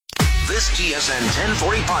This TSN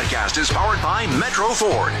 1040 podcast is powered by Metro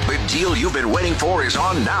Ford. The deal you've been waiting for is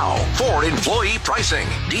on now. Ford employee pricing.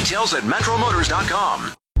 Details at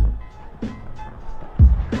metromotors.com.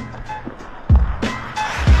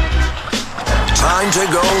 Time to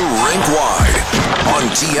go Rink Wide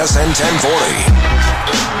on TSN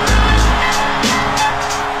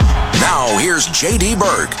 1040. Now here's JD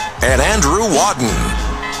Burke and Andrew Wadden.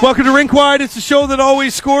 Welcome to Rink Wide. It's the show that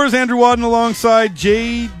always scores. Andrew Wadden alongside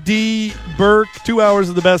JD Burke. 2 hours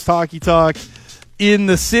of the best hockey talk in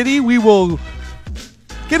the city. We will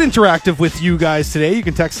get interactive with you guys today. You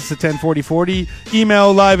can text us at 104040.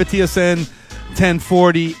 Email live at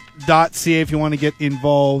tsn1040.ca if you want to get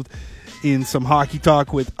involved in some hockey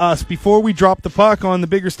talk with us. Before we drop the puck on the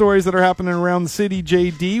bigger stories that are happening around the city,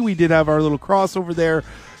 JD, we did have our little crossover there.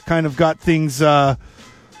 Kind of got things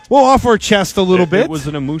off our chest a little bit. It was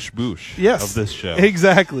an amoosh-boosh of this show.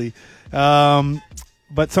 Exactly. But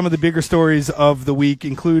some of the bigger stories of the week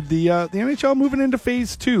include the NHL moving into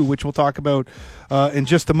Phase 2, which we'll talk about in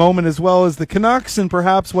just a moment, as well as the Canucks and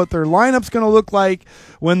perhaps what their lineup's going to look like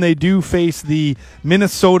when they do face the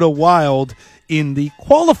Minnesota Wild in the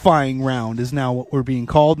qualifying round, is now what we're being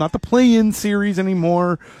called. Not the play-in series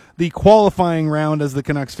anymore. The qualifying round as the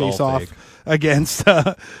Canucks face off against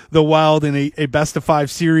the Wild in a best-of-5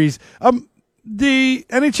 series. The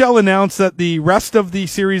NHL announced that the rest of the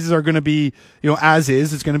series are going to be, as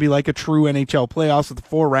is. It's going to be like a true NHL playoffs with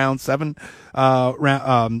 4 rounds, 7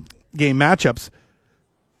 game matchups.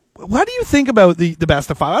 What do you think about the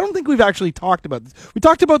best-of-5? I don't think we've actually talked about this. We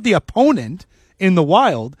talked about the opponent in the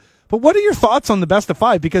Wild, but what are your thoughts on the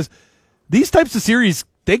best-of-5? Because these types of series,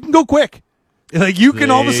 they can go quick. Like, you can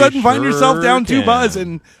all of a sudden find yourself down 2 buzz,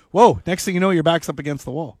 and whoa, next thing you know, your back's up against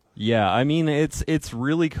the wall. Yeah, I mean, it's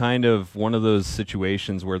really kind of one of those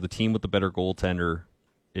situations where the team with the better goaltender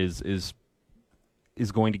is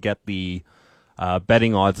going to get the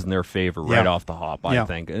betting odds in their favor right off the hop, I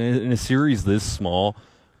think. And in a series this small,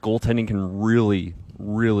 goaltending can really,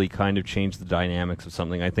 really kind of change the dynamics of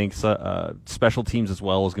something. I think special teams as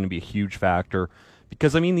well is going to be a huge factor.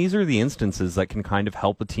 Because, I mean, these are the instances that can kind of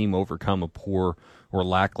help a team overcome a poor or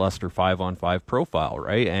lackluster 5-on-5 profile,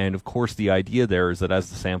 right? And, of course, the idea there is that as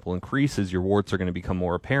the sample increases, your warts are going to become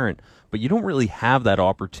more apparent. But you don't really have that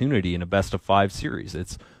opportunity in a best-of-5 series.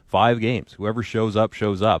 It's 5 games. Whoever shows up,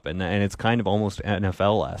 shows up. And it's kind of almost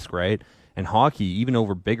NFL-esque, right? And hockey, even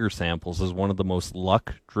over bigger samples, is one of the most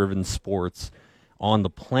luck-driven sports on the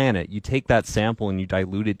planet. You take that sample and you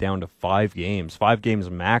dilute it down to 5 games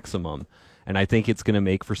maximum. And I think it's going to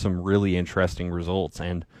make for some really interesting results.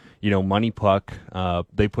 And, Money Puck,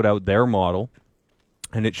 they put out their model,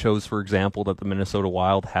 and it shows, for example, that the Minnesota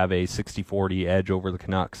Wild have a 60-40 edge over the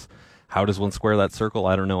Canucks. How does one square that circle?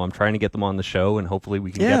 I don't know. I'm trying to get them on the show, and hopefully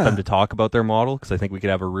we can get them to talk about their model, because I think we could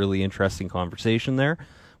have a really interesting conversation there.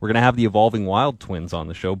 We're going to have the Evolving Wild twins on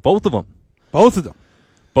the show, both of them.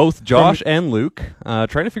 Both Josh and Luke. Trying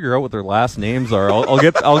to figure out what their last names are.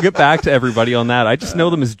 I'll get back to everybody on that. I just know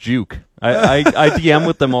them as Juke. I DM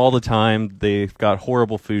with them all the time. They've got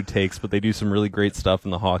horrible food takes, but they do some really great stuff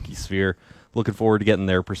in the hockey sphere. Looking forward to getting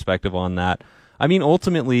their perspective on that. I mean,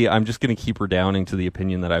 ultimately, I'm just going to keep redowning to the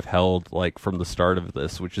opinion that I've held from the start of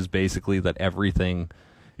this, which is basically that everything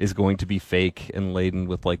is going to be fake and laden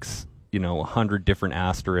with 100 different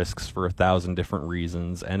asterisks for 1,000 different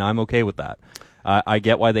reasons, and I'm okay with that. I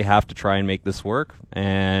get why they have to try and make this work,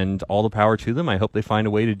 and all the power to them. I hope they find a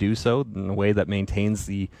way to do so in a way that maintains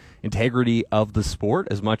the integrity of the sport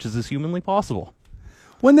as much as is humanly possible.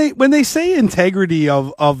 When they say integrity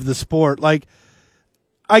of the sport, I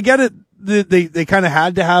get it. They kind of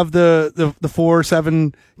had to have the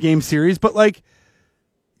 4-7 game series, but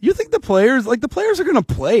you think the players are going to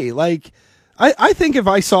play I think if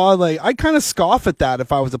I saw, I'd kind of scoff at that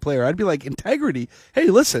if I was a player. I'd be like, integrity?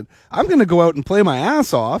 Hey, listen, I'm going to go out and play my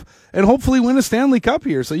ass off and hopefully win a Stanley Cup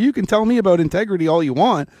here. So you can tell me about integrity all you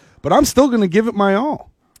want, but I'm still going to give it my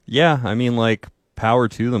all. Yeah, I mean, power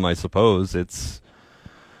to them, I suppose.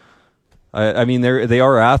 I mean, they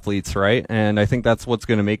are athletes, right? And I think that's what's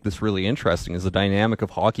going to make this really interesting is the dynamic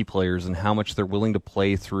of hockey players and how much they're willing to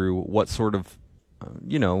play through what sort of,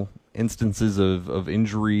 instances of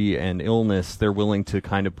injury and illness they're willing to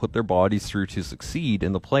kind of put their bodies through to succeed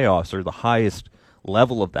in the playoffs, or the highest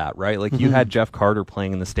level of that, right? You had Jeff Carter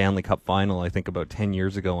playing in the Stanley Cup final, I think about 10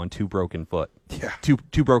 years ago on 2 broken foot. Yeah.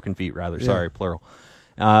 Two broken feet, rather. Yeah. Sorry, plural.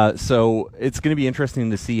 So it's going to be interesting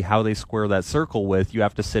to see how they square that circle with you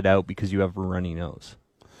have to sit out because you have a runny nose.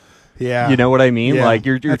 Yeah. You know what I mean? Yeah.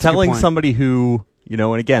 You're telling somebody who,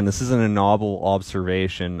 and again, this isn't a novel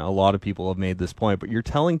observation. A lot of people have made this point, but you're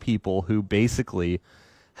telling people who basically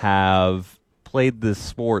have played this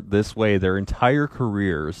sport this way their entire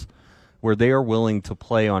careers, where they are willing to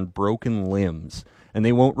play on broken limbs, and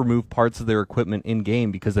they won't remove parts of their equipment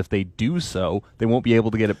in-game because if they do so, they won't be able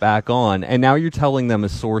to get it back on. And now you're telling them a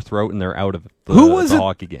sore throat and they're out of the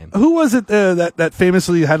hockey game. Who was it that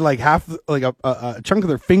famously had like half, like a chunk of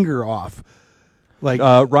their finger off? Like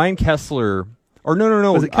Ryan Kessler. Or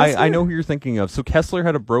no. Was it Kessler? I know who you're thinking of. So Kessler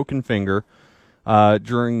had a broken finger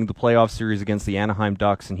during the playoff series against the Anaheim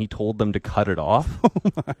Ducks, and he told them to cut it off. Oh,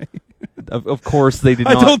 my. Of course, they did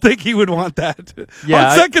not. I don't think he would want that.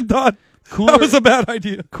 Yeah, on second thought, that was a bad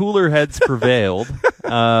idea. Cooler heads prevailed.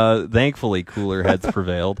 Thankfully, cooler heads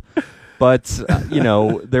prevailed. But,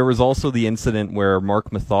 there was also the incident where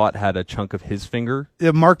Mark Mathot had a chunk of his finger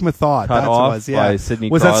Mark Mathot, cut off by Sidney Crosby.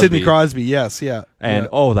 Was that Sidney Crosby? Yes, yeah. And,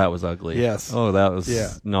 that was ugly. Yes. Oh, that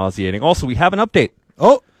was nauseating. Also, we have an update.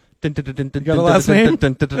 Oh. You got a last name?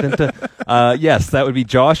 Yes, that would be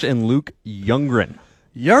Josh and Luke Youngren.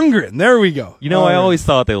 Youngren, there we go. I always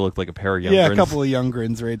thought they looked like a pair of Youngrens. Yeah, a couple of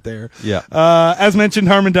Youngrens right there. Yeah. As mentioned,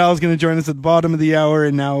 Harman Dow is going to join us at the bottom of the hour,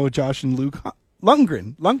 and now Josh and Luke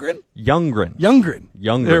Youngren.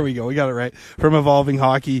 There we go. We got it right. From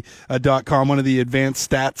evolvinghockey.com, one of the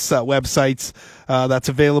advanced stats websites that's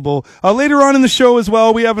available. Later on in the show as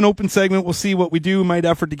well, we have an open segment. We'll see what we do. Might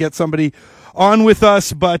effort to get somebody on with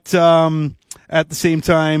us, but at the same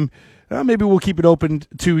time, maybe we'll keep it open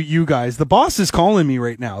to you guys. The boss is calling me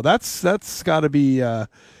right now. That's got to be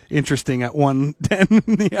interesting at 1:10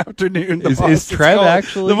 in the afternoon. Is Trev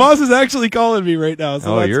actually? The boss is actually calling me right now.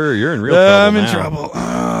 So you're in real trouble. I'm in now. trouble.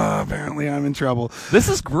 Apparently, I'm in trouble. This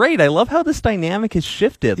is great. I love how this dynamic has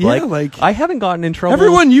shifted. Yeah, I haven't gotten in trouble.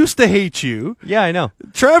 Everyone used to hate you. Yeah, I know.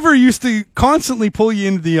 Trevor used to constantly pull you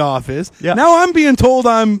into the office. Yeah. Now I'm being told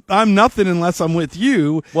I'm nothing unless I'm with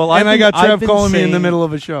you. Well, I got Trev calling me in the middle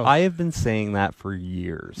of a show. I have been saying that for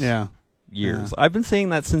years. Yeah. Years. I've been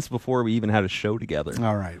saying that since before we even had a show together.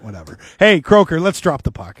 All right, whatever. Hey, Croker, let's drop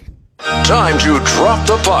the puck. Time to drop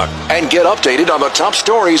the puck and get updated on the top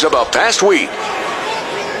stories of the past week.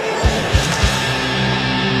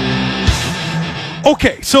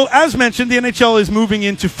 Okay, so as mentioned, the NHL is moving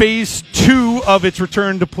into phase 2 of its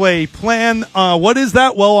return to play plan. What is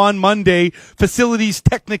that? Well, on Monday, facilities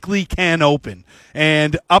technically can open,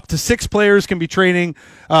 and up to 6 players can be training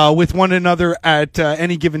with one another at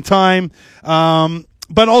any given time.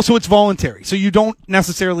 But also it's voluntary, so you don't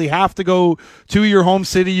necessarily have to go to your home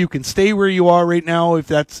city. You can stay where you are right now if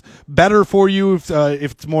that's better for you, if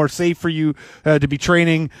it's more safe for you to be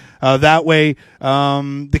training that way.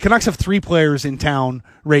 The Canucks have 3 players in town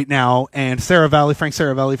right now, and Frank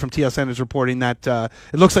Saravelli from TSN is reporting that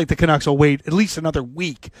it looks like the Canucks will wait at least another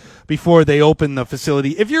week before they open the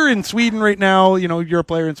facility. If you're in Sweden right now, you're a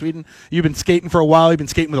player in Sweden, you've been skating for a while, you've been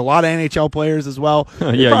skating with a lot of NHL players as well.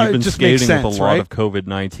 Yeah, you've been skating sense, with a lot right? of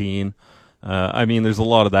COVID-19. There's a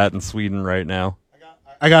lot of that in Sweden right now.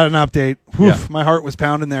 I got an update. Oof, Yeah. my heart was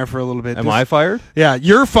pounding there for a little bit. Am I fired? Yeah,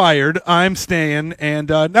 you're fired. I'm staying. And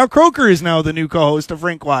now Croker is now the new co-host of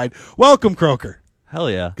Rink Wide. Welcome, Croker. Hell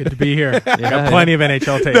yeah. Good to be here. I got plenty of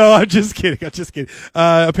NHL tapes. No, I'm just kidding.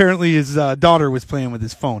 Apparently his daughter was playing with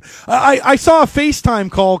his phone. I saw a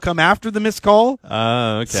FaceTime call come after the missed call.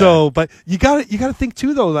 Okay. So, but you got to think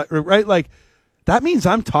too, though, right? Like, that means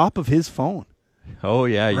I'm top of his phone. Oh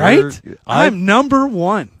yeah, right? I'm number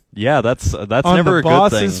 1. Yeah, that's on never the a good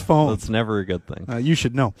boss's thing. phone. That's never a good thing. You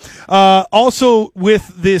should know. Also, with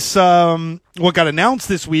this, what got announced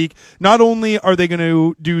this week, not only are they going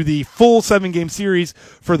to do the full 7-game series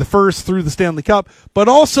for the first through the Stanley Cup, but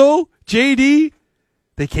also, JD,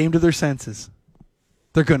 they came to their senses.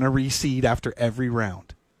 They're going to reseed after every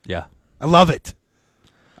round. Yeah, I love it.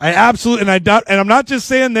 I absolutely, and I'm not just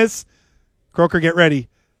saying this. Croker, get ready,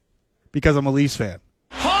 because I'm a Leafs fan.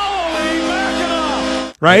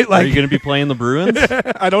 Right? Are you going to be playing the Bruins?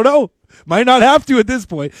 I don't know. Might not have to at this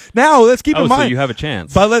point. Now, let's keep in mind. So you have a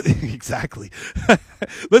chance. But exactly.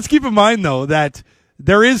 Let's keep in mind, though, that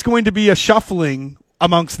there is going to be a shuffling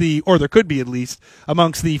amongst or there could be at least,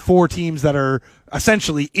 amongst the 4 teams that are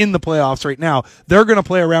essentially in the playoffs right now. They're going to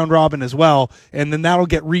play a round robin as well, and then that'll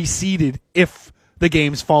get reseeded if the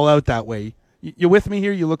games fall out that way. You with me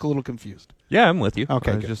here? You look a little confused. Yeah, I'm with you.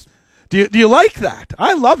 Okay, good. Do you like that?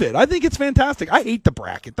 I love it. I think it's fantastic. I hate the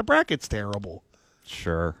bracket. The bracket's terrible.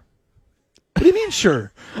 Sure. What do you mean,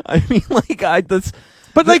 sure? I mean, that's.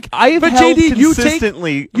 But I have held JD,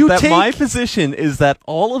 consistently my position is that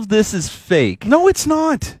all of this is fake. No, it's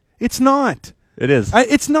not. It's not. It is.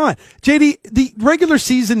 It's not. JD, the regular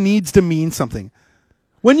season needs to mean something.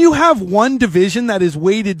 When you have one division that is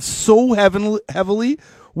weighted so heavily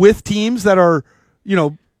with teams that are,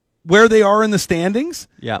 where they are in the standings.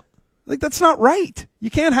 Yeah. Like, that's not right. You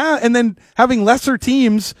can't have, and then having lesser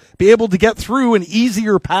teams be able to get through an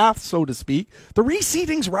easier path, so to speak. The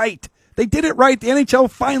reseeding's right. They did it right. The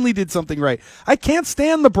NHL finally did something right. I can't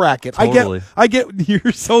stand the bracket. Totally. I get,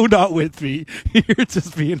 you're so not with me. You're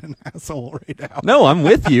just being an asshole right now. No, I'm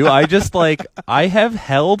with you. I just I have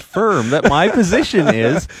held firm that my position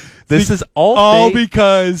is this is all fake.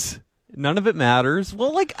 Because none of it matters.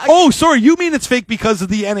 Well, sorry. You mean it's fake because of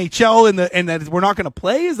the NHL and that we're not going to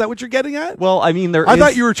play? Is that what you're getting at? Well, I mean, I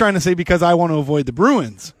thought you were trying to say because I want to avoid the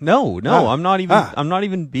Bruins. No, I'm not even. I'm not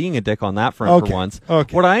even being a dick on that front for once.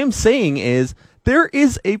 Okay. What I am saying is there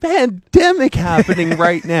is a pandemic happening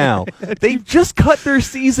right now. They just cut their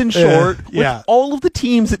season short with all of the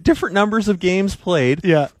teams at different numbers of games played.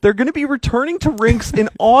 Yeah. They're going to be returning to rinks in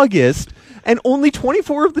August, and only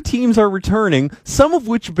 24 of the teams are returning, some of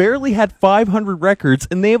which barely had 500 records,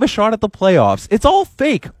 and they have a shot at the playoffs. It's all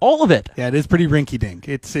fake, all of it. Yeah, it is pretty rinky-dink.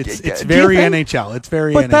 It's very NHL. It's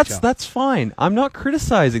very NHL. But that's fine. I'm not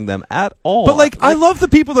criticizing them at all. But, I love the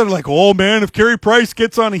people that are like, oh, man, if Carey Price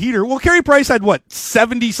gets on a heater. Well, Carey Price had,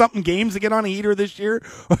 70-something games to get on a heater this year?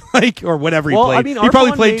 Or whatever he played. I mean, he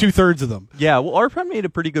probably played two-thirds of them. Yeah, well, Arpon made a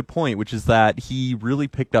pretty good point, which is that he really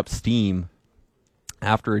picked up steam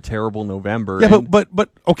after a terrible November. Yeah, but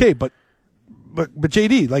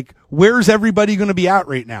JD, where's everybody going to be at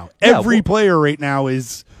right now? Every player right now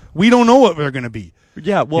we don't know what they're going to be.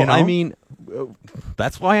 Yeah, well, I mean,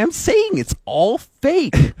 that's why I'm saying it's all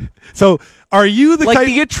fake. So, are you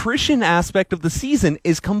the attrition aspect of the season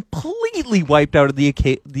is completely wiped out of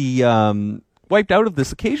wiped out of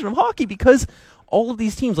this occasion of hockey because all of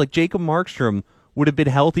these teams, like Jacob Markstrom, would have been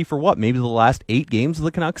healthy for maybe the last 8 games of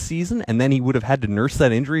the Canucks season, and then he would have had to nurse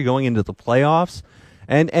that injury going into the playoffs.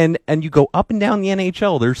 And you go up and down the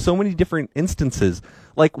NHL. There's so many different instances.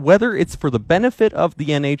 Whether it's for the benefit of the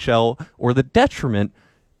NHL or the detriment,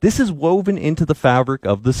 this is woven into the fabric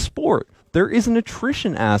of the sport. There is an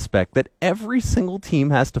attrition aspect that every single team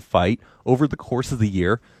has to fight over the course of the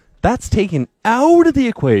year. That's taken out of the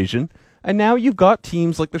equation, and now you've got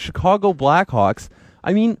teams like the Chicago Blackhawks.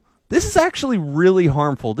 I mean, this is actually really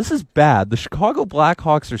harmful. This is bad. The Chicago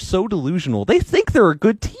Blackhawks are so delusional. They think they're a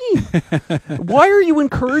good team. Why are you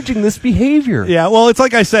encouraging this behavior? Yeah, well, it's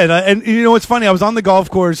like I said, and it's funny. I was on the golf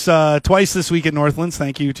course twice this week at Northlands.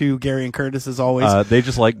 Thank you to Gary and Curtis as always. They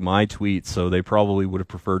just like my tweets, so they probably would have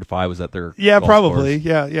preferred if I was at their golf probably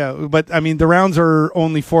course. Yeah. But I mean, the rounds are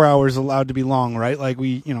only 4 hours allowed to be long, right?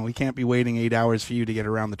 We can't be waiting 8 hours for you to get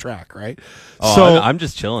around the track, right? Oh, so I'm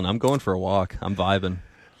just chilling. I'm going for a walk. I'm vibing.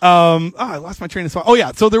 I lost my train of thought. Oh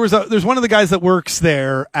yeah, so there's one of the guys that works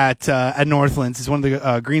there at Northlands. He's one of the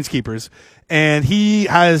greenskeepers, and he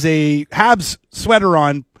has a Habs sweater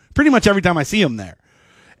on pretty much every time I see him there.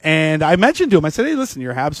 And I mentioned to him, I said, "Hey, listen,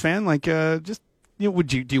 you're a Habs fan.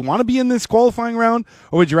 Do you want to be in this qualifying round,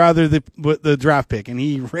 or would you rather the draft pick?" And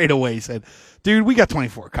he right away said, "Dude, we got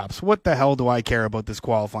 24 cups. What the hell do I care about this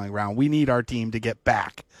qualifying round? We need our team to get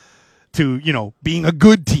back to being a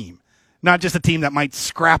good team." Not just a team that might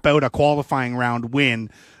scrap out a qualifying round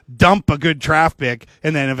win, dump a good draft pick,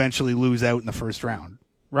 and then eventually lose out in the first round.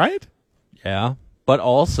 Right? Yeah. But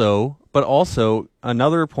also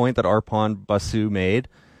another point that Arpon Basu made,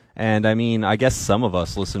 and I mean, I guess some of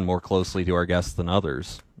us listen more closely to our guests than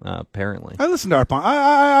others, apparently. I listened to Arpon.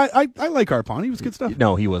 I like Arpon. He was good stuff.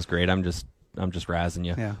 No, he was great. I'm just razzing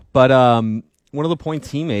you. Yeah. But one of the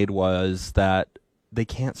points he made was that they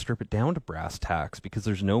can't strip it down to brass tacks because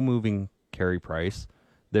there's no moving Carey Price,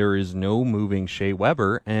 there is no moving Shea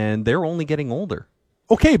Weber, and they're only getting older.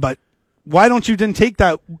 Okay, but why don't you then take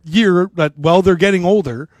that year that they're getting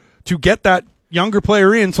older to get that younger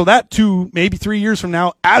player in so that 2, maybe 3 years from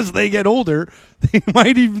now, as they get older, they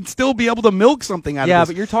might even still be able to milk something out of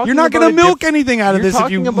this. Yeah, but you're not going to milk anything out of this if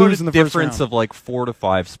you lose in the first round. Difference of 4 to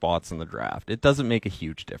 5 spots in the draft. It doesn't make a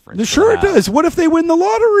huge difference. Sure it does. What if they win the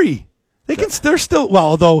lottery? They're still,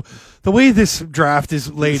 although the way this draft is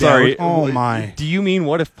laid out, oh my. Do you mean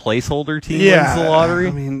what if placeholder team wins the lottery?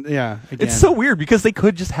 I mean, yeah. Again. It's so weird because they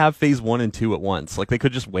could just have phase 1 and 2 at once. They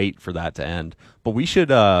could just wait for that to end. But we should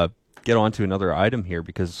get on to another item here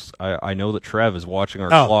because I know that Trev is watching our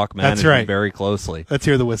clock management very closely. Let's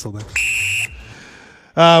hear the whistle then.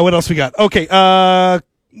 What else we got? Okay,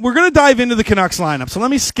 we're going to dive into the Canucks lineup, so let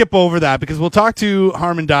me skip over that because we'll talk to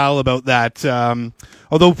Harman Dial about that.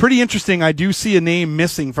 Although pretty interesting, I do see a name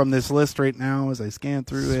missing from this list right now as I scan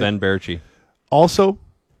through Sven Berchi. Also,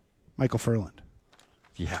 Michael Furland.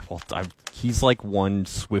 Yeah, well, he's like one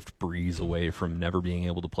swift breeze away from never being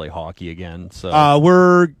able to play hockey again. So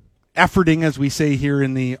efforting, as we say here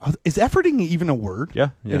in the... Is efforting even a word? Yeah.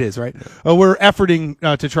 It is, right? We're efforting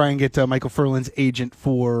to try and get Michael Furlan's agent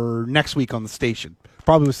for next week on the station.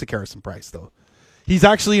 Probably with Sekeres Price, though. He's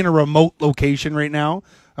actually in a remote location right now.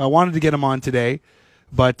 I wanted to get him on today,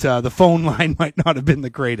 but the phone line might not have been the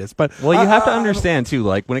greatest. But well, you have to understand, too,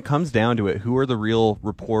 like when it comes down to it, who are the real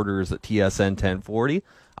reporters at TSN 1040?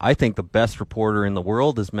 I think the best reporter in the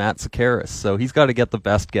world is Matt Sekeres, so he's got to get the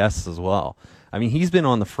best guests as well. I mean, he's been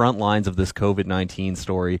on the front lines of this COVID-19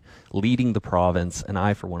 story, leading the province, and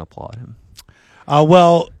I, for one, applaud him.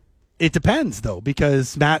 Well, it depends, though,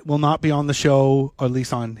 because Matt will not be on the show, or at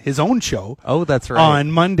least on his own show. Oh, that's right.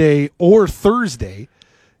 On Monday or Thursday.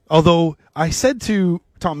 Although I said to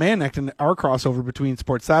Tom Manek in our crossover between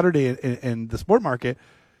Sports Saturday and the Sport Market,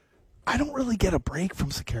 I don't really get a break from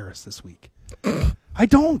Sekeres this week. I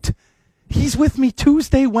don't. He's with me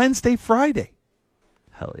Tuesday, Wednesday, Friday.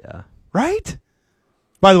 Hell yeah. Right?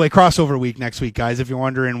 By the way, crossover week next week, guys. If you're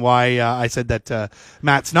wondering why I said that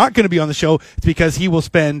Matt's not going to be on the show, it's because he will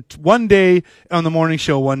spend one day on the morning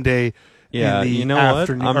show, one day in the you know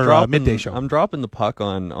afternoon what? or midday show. I'm dropping the puck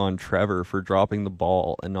on Trevor for dropping the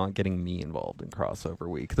ball and not getting me involved in crossover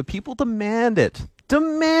week. The people demand it.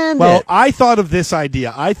 Well, I thought of this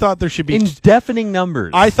idea. I thought there should be in deafening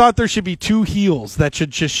numbers. I thought there should be two heels that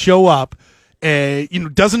should just show up.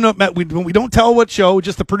 Doesn't know we don't tell what show,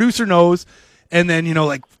 just the producer knows. And then,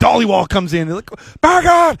 like, Dollywall comes in. They're like, by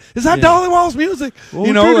God, is that Dollywall's music? Oh,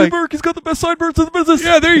 JD Burke, he's got the best sideburns in the business.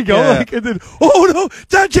 Yeah, there you go. Yeah. And then, oh, no, it's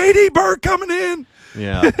that JD Burke coming in.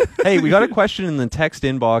 Yeah. Hey, we got a question in the text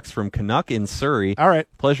inbox from Canuck in Surrey. All right.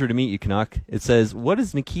 Pleasure to meet you, Canuck. It says, what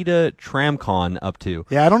is Nikita Tramcon up to?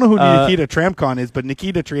 Yeah, I don't know who Nikita Tramcon is, but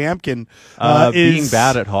Nikita Triamkin is... being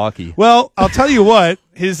bad at hockey. Well, I'll tell you what,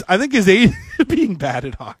 I think his agent... being bad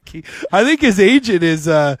at hockey. I think his agent has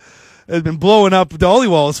been blowing up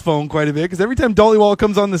Dollywall's phone quite a bit, because every time Dollywall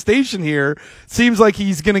comes on the station here, it seems like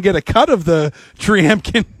he's going to get a cut of the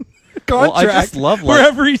Triamkin contract. Well, I just love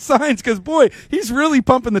wherever he signs, because boy, he's really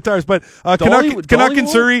pumping the tires. But Canuck in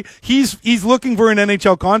Surrey, he's looking for an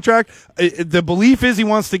NHL contract. The belief is he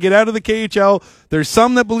wants to get out of the KHL. There's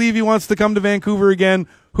some that believe he wants to come to Vancouver again.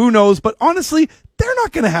 Who knows? But honestly, they're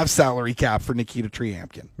not going to have salary cap for Nikita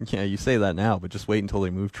Triamkin. Yeah, you say that now, but just wait until they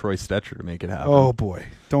move Troy Stetcher to make it happen. Oh boy,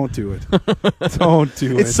 don't do it. Don't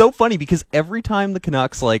do it. It's so funny because every time the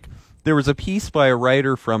Canucks, there was a piece by a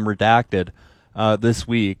writer from Redacted this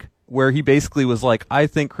week where he basically was like, I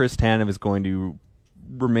think Chris Tanev is going to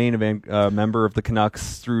remain a member of the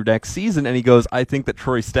Canucks through next season, and he goes, I think that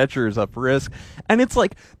Troy Stetcher is up for risk. And it's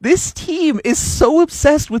like, this team is so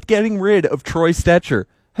obsessed with getting rid of Troy Stetcher.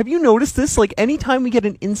 Have you noticed this? Like, anytime we get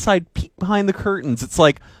an inside peek behind the curtains, it's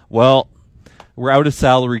like, well, we're out of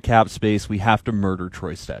salary cap space. We have to murder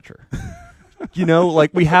Troy Stetcher.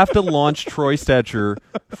 We have to launch Troy Stetcher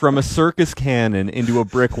from a circus cannon into a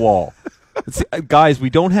brick wall. Guys, we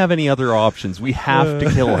don't have any other options. We have to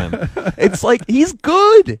kill him. It's like, he's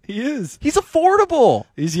good. He is. He's affordable.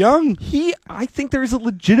 He's young. I think there's a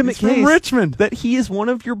legitimate case from Richmond that he is one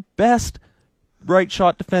of your best right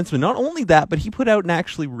shot defenseman. Not only that, but he put out an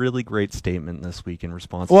actually really great statement this week in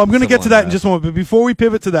response. Well, I'm going to get to that in just a moment. But before we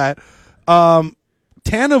pivot to that,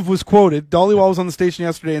 Tanev was quoted. Dollywall was on the station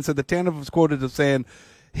yesterday and said that Tanev was quoted as saying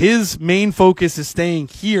his main focus is staying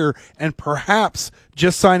here and perhaps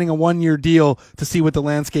just signing a 1-year deal to see what the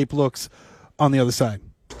landscape looks on the other side.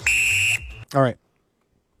 All right.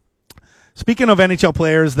 Speaking of NHL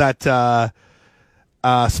players that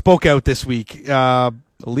spoke out this week,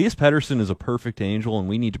 Elias Pettersson is a perfect angel, and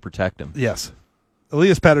we need to protect him. Yes.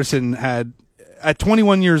 Elias Pettersson at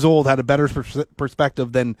 21 years old, had a better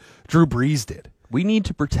perspective than Drew Brees did. We need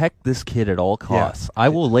to protect this kid at all costs. Yeah. I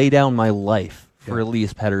will lay down my life for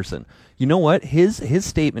Elias Pettersson. You know what? His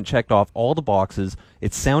statement checked off all the boxes.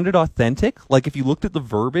 It sounded authentic. Like, if you looked at the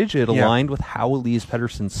verbiage, it aligned with how Elias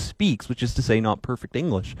Pettersson speaks, which is to say not perfect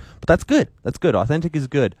English. But that's good. That's good. Authentic is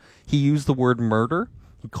good. He used the word murder.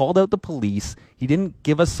 He called out the police. He didn't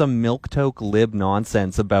give us some milquetoast lib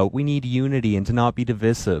nonsense about we need unity and to not be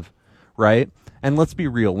divisive, right? And let's be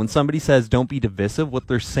real. When somebody says don't be divisive, what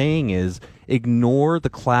they're saying is ignore the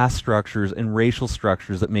class structures and racial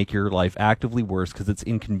structures that make your life actively worse because it's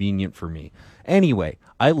inconvenient for me. Anyway,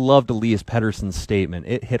 I loved Elias Pettersson's statement.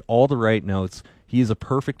 It hit all the right notes. He is a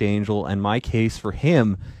perfect angel, and my case for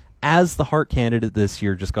him as the Hart candidate this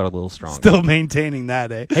year just got a little stronger. Still maintaining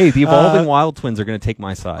that, eh? Hey, the Evolving Wild Twins are going to take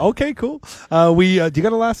my side. Okay, cool. Do you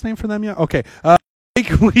got a last name for them yet? Okay. Mike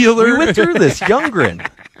Wheeler. We went through this. Youngren.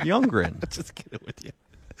 Just kidding with you.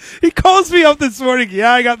 He calls me up this morning.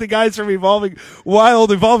 Yeah, I got the guys from Evolving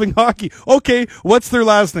Hockey. Okay, what's their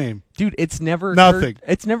last name? Dude, it's never Nothing.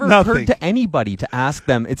 It's never Nothing. occurred to anybody to ask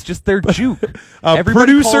them. It's just their juke.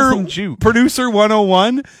 Everybody calls them juke. Producer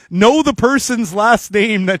 101, know the person's last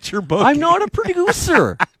name that you're booking. I'm not a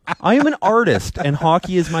producer. I am an artist, and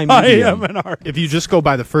hockey is my medium. I am an artist. If you just go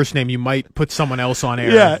by the first name, you might put someone else on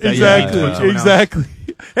air. Yeah, that you need to put someone exactly.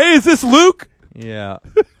 Hey, is this Luke? Yeah.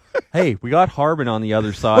 Hey, we got Harbin on the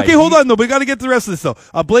other side. Okay, hold on, though. We got to get to the rest of this,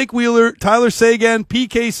 though. Blake Wheeler, Tyler Seguin,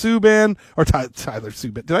 PK Subban, or Tyler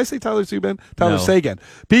Subban. Did I say Tyler Subban? Tyler Seguin.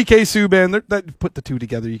 PK Subban. That put the two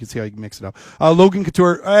together. You can see how you can mix it up. Logan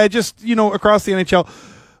Couture. Just, across the NHL.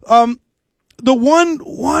 The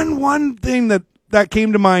one thing that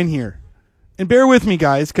came to mind here, and bear with me,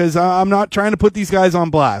 guys, because I'm not trying to put these guys on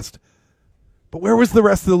blast, but where was the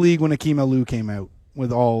rest of the league when Akeem Alou came out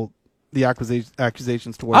with all the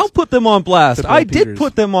accusations towards? I'll put them on blast. I did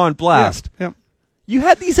put them on blast. Yeah. You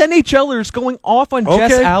had these NHLers going off on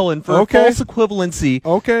Jess Allen for false equivalency.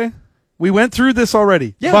 Okay. We went through this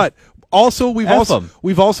already. Yeah. But also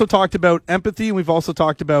we've also talked about empathy, and we've also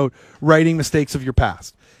talked about righting mistakes of your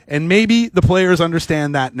past. And maybe the players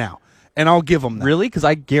understand that now. And I'll give them that. Really? Because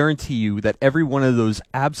I guarantee you that every one of those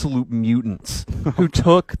absolute mutants who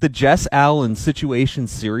took the Jess Allen situation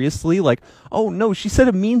seriously, like, oh no, she said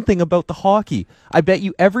a mean thing about the hockey. I bet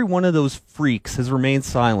you every one of those freaks has remained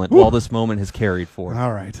silent while this moment has carried forth.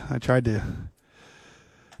 All right. I tried to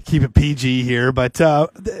keep it PG here, but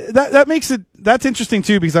that makes it, that's interesting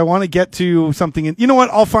too, because I want to get to something. You know what?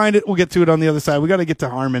 I'll find it. We'll get to it on the other side. We got to get to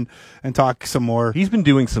Harmon and talk some more. He's been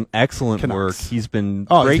doing some excellent work. He's been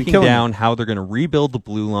breaking down how they're going to rebuild the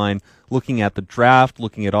blue line, looking at the draft,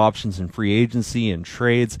 looking at options in free agency and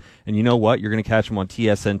trades. And you know what? You're going to catch him on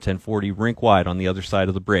TSN 1040 Rink Wide on the other side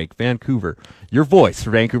of the break. Vancouver, your voice for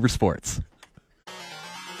Vancouver sports.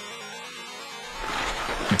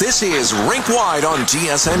 This is Rink Wide on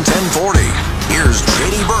TSN 1040. Here's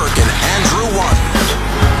JD Burke and Andrew Wadden.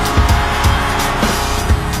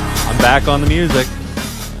 I'm back on the music.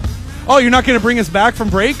 Oh, you're not going to bring us back from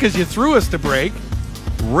break because you threw us to break.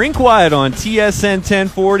 Rink Wide on TSN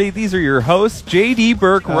 1040. These are your hosts, JD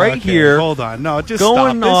Burke here. Hold on. No, just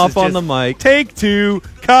going stop. off on the mic. Take two.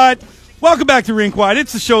 Cut. Welcome back to Rink Wide.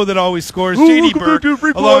 It's the show that always scores. JD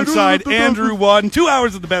Burke alongside Andrew Wadden. 2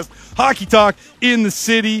 hours of the best hockey talk in the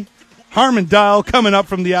city. Harmon Dial coming up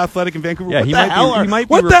from the Athletic in Vancouver. Yeah,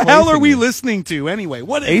 what the hell are we listening to anyway?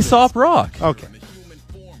 What is Aesop Rock. Okay.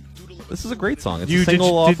 This is a great song. It's a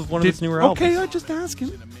single off of one of his newer albums. Okay, I just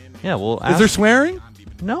asking. Yeah, well, is there swearing?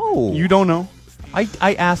 No. You don't know?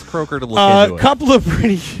 I asked Croker to look into it. A couple of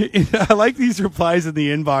pretty... I like these replies in the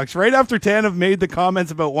inbox. Right after Tanev made the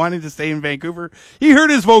comments about wanting to stay in Vancouver, he hurt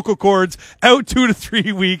his vocal cords, out 2 to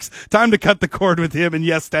 3 weeks. Time to cut the cord with him and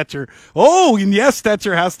Yes Stetcher. Oh, and Yes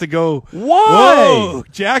Stetcher has to go. Why? Whoa,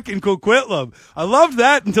 Jack and Coquitlam. I loved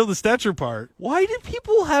that until the Stetcher part. Why did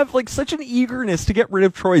people have such an eagerness to get rid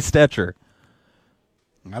of Troy Stetcher?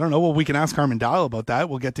 I don't know. Well, we can ask Harmon Dial about that.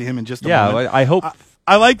 We'll get to him in just a moment. Yeah, I hope...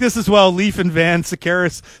 I like this as well. Leaf and Van,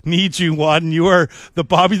 Sakaris needs you, Wadden. You are the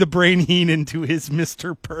Bobby the Brain Heenan to his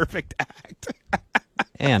Mr. Perfect act.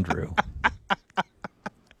 Andrew.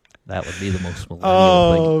 That would be the most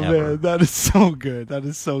millennial thing ever. Man, that is so good. That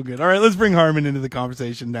is so good. All right, let's bring Harmon into the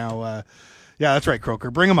conversation now. Yeah, that's right, Croker.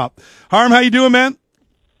 Bring him up. Harm, how you doing, man?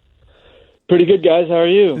 Pretty good, guys. How are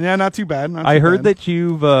you? Yeah, not too bad. I heard that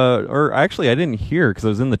you've, or actually I didn't hear because I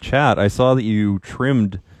was in the chat. I saw that you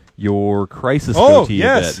trimmed your crisis goatee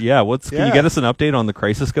a bit. Yeah, can you get us an update on the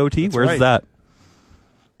crisis goatee? Where's that?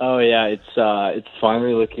 Oh yeah, it's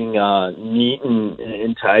finally looking neat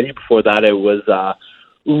and tidy. Before that, it was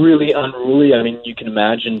really unruly. I mean, you can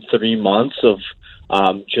imagine 3 months of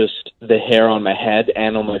just the hair on my head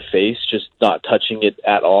and on my face, just not touching it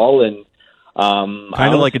at all, and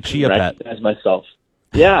kind of like a chia pet. As myself.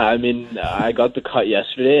 Yeah, I mean, I got the cut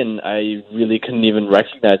yesterday, and I really couldn't even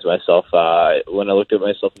recognize myself when I looked at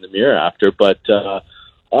myself in the mirror after. But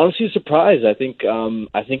honestly, surprised. I think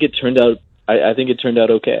it turned out. I think it turned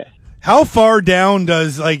out okay. How far down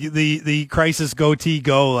does the crisis goatee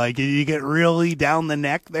go? Like, you get really down the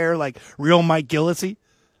neck there, like real Mike Gillisy?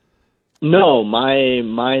 No, my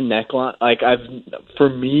neckline. For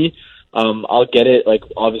me. I'll get it,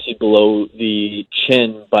 obviously below the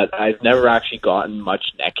chin, but I've never actually gotten much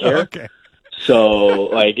neck hair. Okay.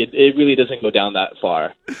 So, it really doesn't go down that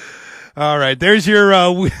far. All right, there's your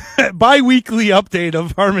bi-weekly update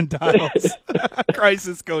of Harmon Dial's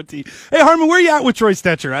crisis goatee. Hey, Harmon, where are you at with Troy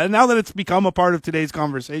Stecher? Now that it's become a part of today's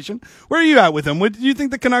conversation, where are you at with him? Do you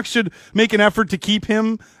think the Canucks should make an effort to keep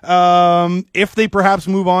him if they perhaps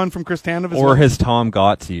move on from Chris Tanev? Or has Tom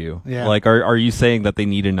got to you? Yeah. Like, are you saying that they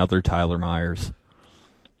need another Tyler Myers?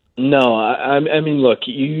 No, I mean, look,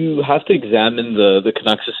 you have to examine the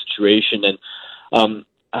Canucks' situation, and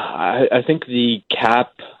I think the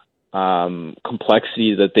cap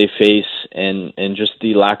complexity that they face and just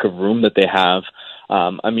the lack of room that they have.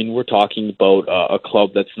 I mean, we're talking about a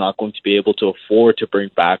club that's not going to be able to afford to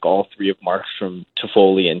bring back all three of Markstrom,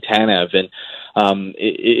 Toffoli, and Tanev. And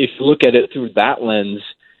if you look at it through that lens,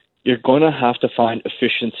 you're going to have to find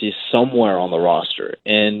efficiency somewhere on the roster.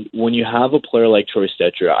 And when you have a player like Troy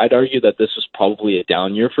Stecher, I'd argue that this was probably a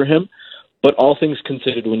down year for him. But all things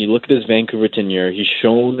considered, when you look at his Vancouver tenure, he's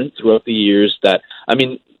shown throughout the years that, I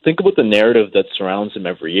mean, think about the narrative that surrounds him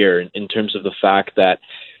every year in terms of the fact that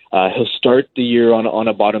he'll start the year on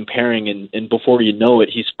a bottom pairing, and before you know it,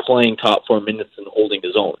 he's playing top 4 minutes and holding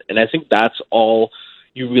his own. And I think that's all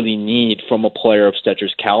you really need from a player of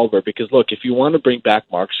Stecher's caliber. Because, look, if you want to bring back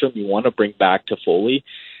Markstrom, you want to bring back Toffoli,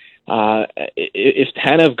 if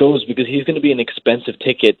Tanev goes, because he's going to be an expensive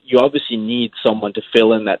ticket, you obviously need someone to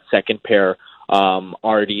fill in that second pair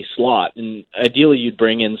RD slot. And ideally, you'd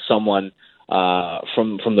bring in someone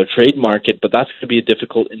from the trade market, but that's going to be a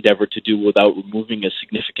difficult endeavor to do without removing a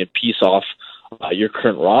significant piece off your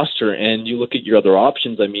current roster. And you look at your other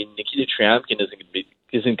options. I mean, Nikita Triamkin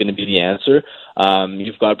isn't going to be the answer.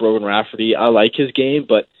 You've got Brogan Rafferty. I like his game,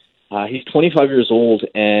 but he's 25 years old,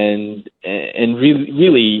 and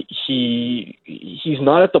really he's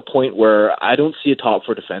not at the point where I don't see a top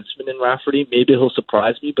 4 defenseman in Rafferty. Maybe he'll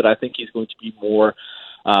surprise me, but I think he's going to be more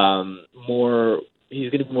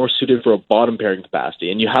suited for a bottom pairing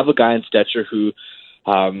capacity. And you have a guy in Stecher who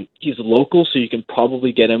he's local, so you can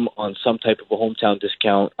probably get him on some type of a hometown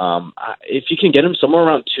discount. If you can get him somewhere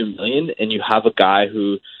around $2 million, and you have a guy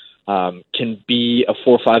who can be a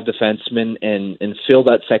 4-5 defenseman and fill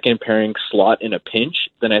that second pairing slot in a pinch,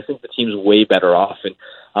 then I think the team's way better off. And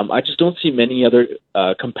I just don't see many other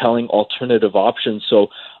compelling alternative options. So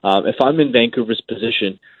if I'm in Vancouver's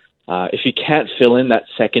position, if you can't fill in that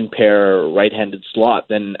second pair right-handed slot,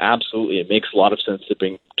 then absolutely it makes a lot of sense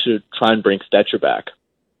to try and bring Stecher back.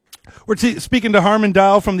 We're speaking to Harmon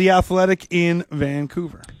Dial from The Athletic in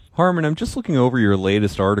Vancouver. Harmon, I'm just looking over your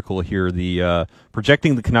latest article here, the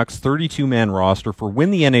projecting the Canucks 32-man roster for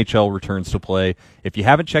when the NHL returns to play. If you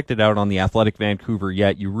haven't checked it out on The Athletic Vancouver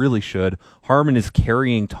yet, you really should. Harmon is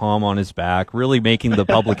carrying Tom on his back, really making the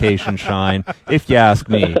publication shine, if you ask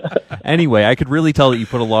me. Anyway, I could really tell that you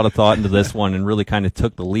put a lot of thought into this one and really kind of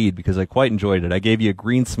took the lead because I quite enjoyed it. I gave you a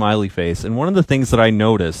green smiley face, and one of the things that I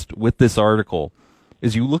noticed with this article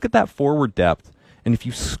is you look at that forward depth, and if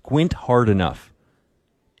you squint hard enough,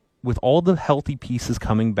 with all the healthy pieces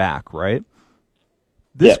coming back, right?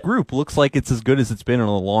 This group looks like it's as good as it's been in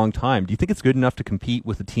a long time. Do you think it's good enough to compete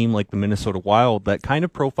with a team like the Minnesota Wild that kind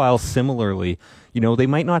of profiles similarly? You know, they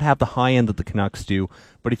might not have the high end that the Canucks do,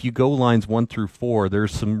 but if you go lines 1 through 4,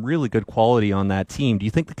 there's some really good quality on that team. Do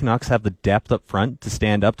you think the Canucks have the depth up front to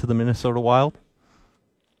stand up to the Minnesota Wild?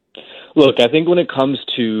 Look, I think when it comes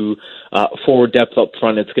to forward depth up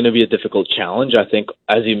front, it's going to be a difficult challenge. I think,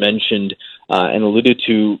 as you mentioned and alluded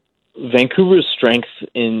to, Vancouver's strength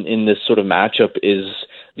in this sort of matchup is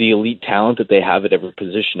the elite talent that they have at every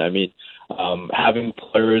position. I mean, having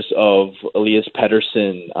players of Elias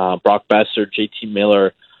Pettersson, Brock Besser, JT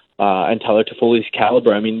Miller, and Tyler Toffoli's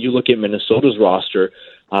caliber. I mean, you look at Minnesota's roster,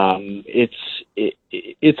 it's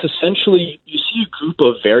essentially, you see a group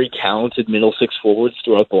of very talented middle six forwards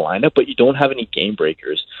throughout the lineup, but you don't have any game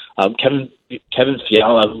breakers. Kevin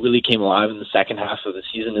Fiala, who really came alive in the second half of the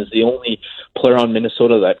season, is the only player on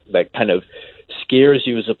Minnesota that kind of scares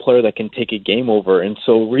you as a player that can take a game over. And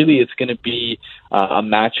so really it's going to be a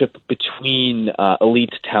matchup between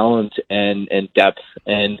elite talent and depth.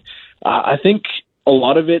 And I think a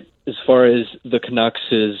lot of it, as far as the Canucks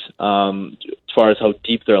is, as far as how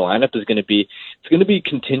deep their lineup is going to be, it's going to be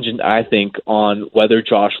contingent, I think, on whether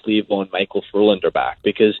Josh Leivo and Michael Furland are back,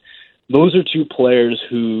 because those are two players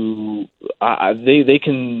who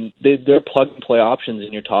they're plug and play options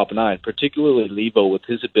in your top 9, particularly Leivo with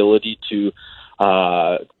his ability to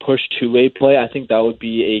push two-way play. I think that would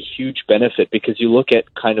be a huge benefit, because you look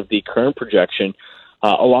at kind of the current projection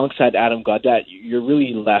alongside Adam Gaudette, you're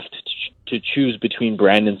really left to choose between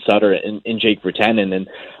Brandon Sutter and Jake Virtanen. And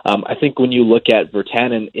I think when you look at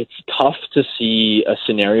Virtanen, it's tough to see a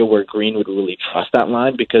scenario where Green would really trust that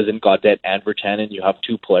line, because in Gaudette and Virtanen, you have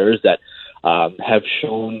two players that have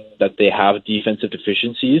shown that they have defensive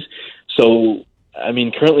deficiencies. So, I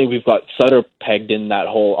mean, currently we've got Sutter pegged in that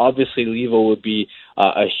hole. Obviously, Levo would be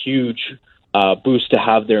a huge boost to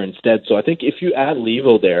have there instead. So I think if you add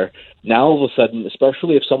Levo there, now all of a sudden,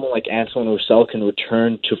 especially if someone like Antoine Roussel can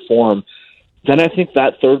return to form, then I think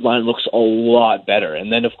that third line looks a lot better.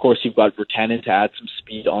 And then, of course, you've got Virtanen to add some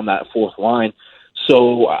speed on that fourth line.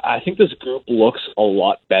 So I think this group looks a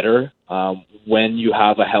lot better when you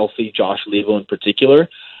have a healthy Josh Levo in particular.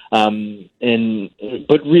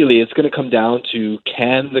 But really, it's going to come down to,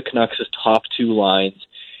 can the Canucks' top two lines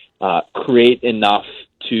create enough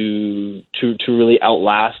to really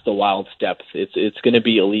outlast the Wild's depth? It's going to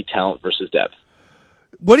be elite talent versus depth.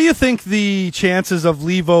 What do you think the chances of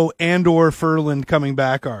Levo and or Ferland coming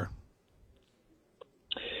back are?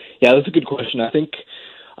 Yeah, that's a good question. I think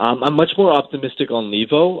I'm much more optimistic on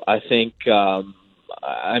Levo. I think,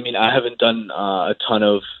 I mean, I haven't done a ton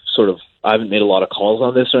of I haven't made a lot of calls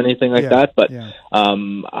on this or anything like that, but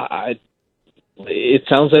it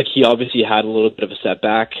sounds like he obviously had a little bit of a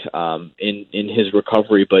setback in his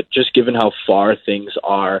recovery, but just given how far things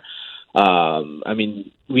are, I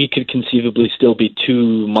mean, we could conceivably still be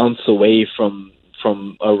 2 months away from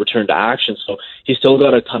a return to action, so he's still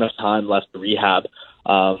got a ton of time left to rehab.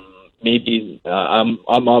 Maybe I'm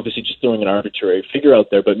obviously just throwing an arbitrary figure out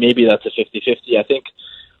there, but maybe that's a 50-50. I think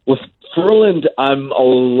with Ferland, I'm a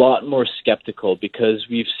lot more skeptical because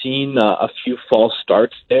we've seen a few false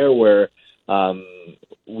starts there where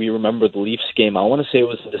we remember the Leafs game. I want to say it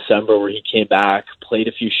was in December where he came back, played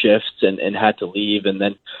a few shifts, and had to leave. And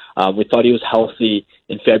then we thought he was healthy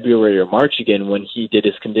in February or March again when he did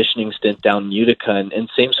his conditioning stint down in Utica. And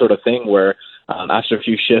same sort of thing where after a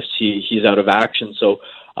few shifts, he's out of action. So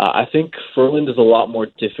I think Ferland is a lot more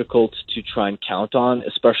difficult to try and count on,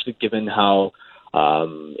 especially given how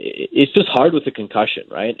it's just hard with the concussion,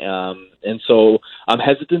 right? And so I'm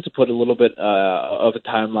hesitant to put a little bit of a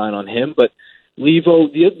timeline on him. But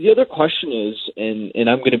Levo, the other question is, and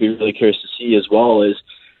I'm going to be really curious to see as well, is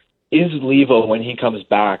Levo, when he comes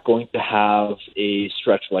back, going to have a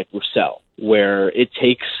stretch like Roussel, where it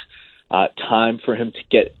takes time for him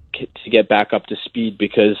to get back up to speed?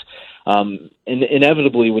 Because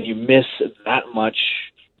inevitably, when you miss that much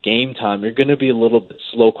game time, you're going to be a little bit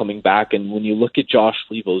slow coming back. And when you look at Josh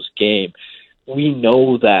Levo's game, we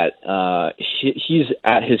know that he's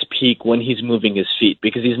at his peak when he's moving his feet,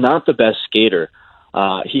 because he's not the best skater.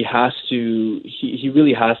 He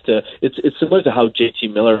really has to. It's similar to how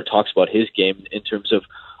JT Miller talks about his game in terms of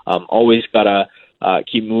always gotta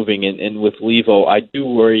keep moving. And with Levo, I do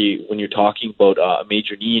worry when you're talking about a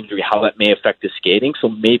major knee injury, how that may affect his skating. So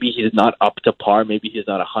maybe he's not up to par. Maybe he's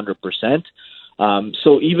not 100%.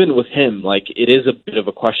 So even with him, like, it is a bit of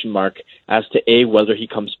a question mark as to A, whether he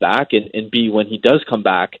comes back, and B, when he does come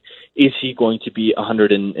back, is he going to be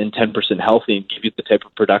 110% healthy and give you the type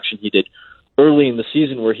of production he did early in the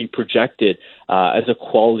season where he projected as a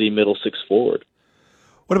quality middle six forward.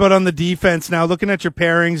 What about on the defense now? Looking at your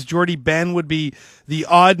pairings, Jordy Ben would be the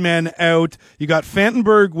odd man out. You got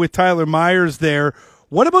Fantenberg with Tyler Myers there.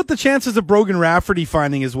 What about the chances of Brogan Rafferty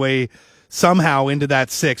finding his way somehow into that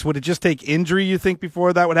six? Would it just take injury, you think,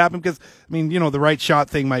 before that would happen? Because, I mean, the right shot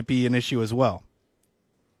thing might be an issue as well.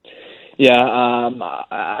 Yeah,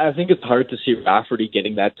 I think it's hard to see Rafferty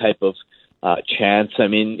getting that type of chance. I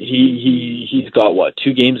mean, he's got,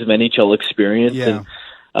 2 games of NHL experience, yeah.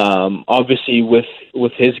 And obviously with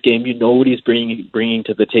his game, what he's bringing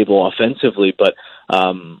to the table offensively, but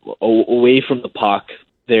away from the puck,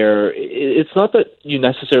 it's not that you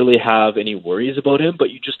necessarily have any worries about him,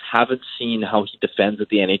 but you just haven't seen how he defends at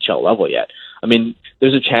the NHL level yet. I mean,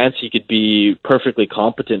 there's a chance he could be perfectly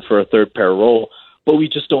competent for a third pair role, but we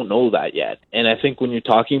just don't know that yet. And I think when you're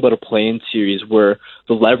talking about a play-in series where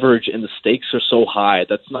the leverage and the stakes are so high,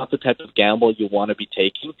 that's not the type of gamble you want to be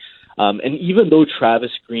taking. And even though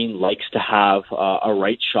Travis Green likes to have a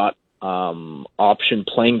right shot option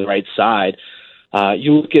playing the right side,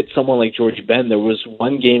 you look at someone like George Ben, there was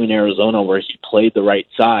one game in Arizona where he played the right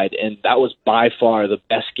side, and that was by far the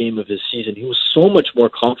best game of his season. He was so much more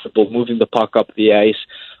comfortable moving the puck up the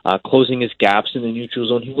ice, closing his gaps in the neutral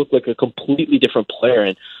zone. He looked like a completely different player,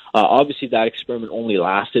 and obviously that experiment only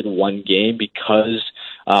lasted one game because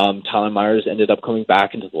Tyler Myers ended up coming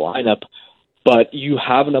back into the lineup. But you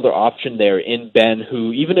have another option there in Ben,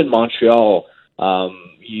 who even in Montreal,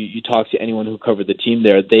 you talk to anyone who covered the team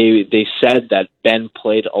there, they said that Ben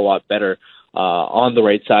played a lot better on the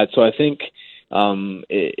right side. So I think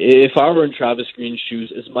if I were in Travis Green's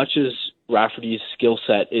shoes, as much as Rafferty's skill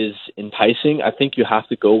set is enticing, I think you have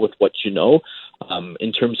to go with what you know.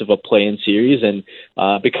 in terms of a play-in series, and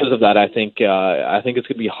because of that, I think it's going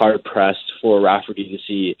to be hard pressed for Rafferty to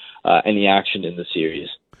see any action in the series.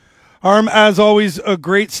 Harm, as always,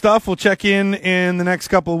 great stuff. We'll check in the next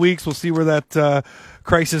couple of weeks. We'll see where that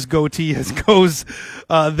crisis goatee goes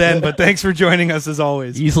then. But thanks for joining us as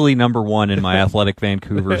always. Easily number one in my Athletic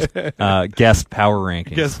Vancouver's guest power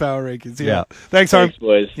rankings. Guest power rankings. Yeah. Thanks, Harm. Thanks,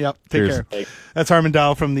 boys. Yep. Take Cheers. care. Thanks. That's Harman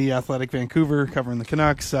Dowell from the Athletic Vancouver covering the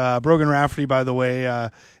Canucks. Brogan Rafferty, by the way,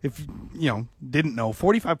 if you didn't know,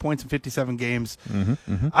 45 points in 57 games.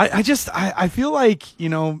 I feel like,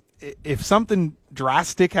 if something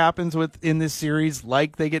drastic happens in this series,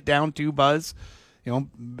 like they get down 2 buzz,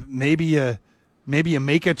 maybe you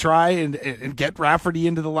make a try and get Rafferty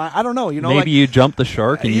into the line. I don't know. Maybe you jump the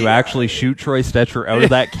shark and you actually shoot Troy Stetcher out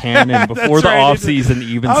of that cannon before the offseason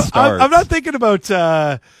even starts. I'm not thinking about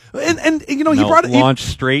he brought it launch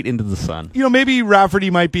straight into the sun. Maybe Rafferty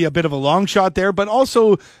might be a bit of a long shot there, but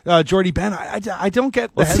also Jordy Ben. I don't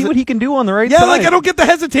get. Let's see what he can do on the right side. Yeah, I don't get the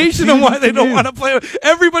hesitation on why they don't want to play him.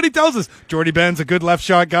 Everybody tells us Jordy Ben's a good left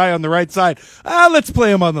shot guy on the right side. Let's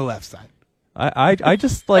play him on the left side. I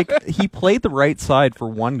just he played the right side for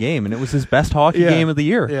one game, and it was his best hockey game of the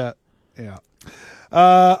year. Yeah.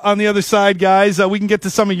 On the other side, guys, we can get to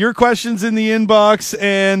some of your questions in the inbox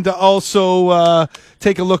and also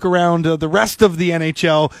take a look around the rest of the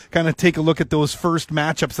NHL, kind of take a look at those first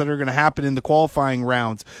matchups that are going to happen in the qualifying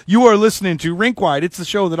rounds. You are listening to Rink Wide. It's the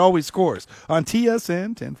show that always scores on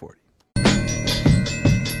TSN 1040.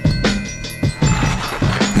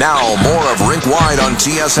 Now, more of Rink Wide on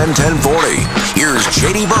TSN 1040. Here's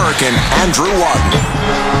JD Burke and Andrew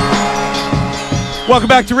Wadden. Welcome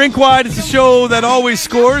back to Rink Wide. It's a show that always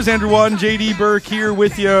scores. Andrew Wadden, JD Burke here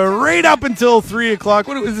with you right up until 3 o'clock.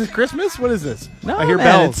 What is this, Christmas? What is this? No, I hear man,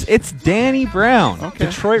 bells. It's Danny Brown, Okay.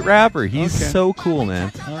 Detroit rapper. He's so cool,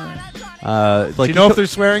 man. All right. Do Do you know if they're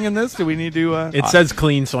swearing in this? Do we need to? It says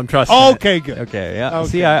clean, so I'm trusting it. Okay, good. Okay, yeah. Okay.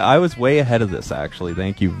 See, I was way ahead of this, actually.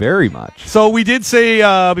 Thank you very much. So we did say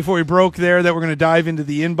before we broke there that we're going to dive into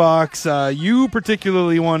the inbox. You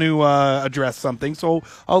particularly want to address something, so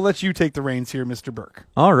I'll let you take the reins here, Mr. Burke.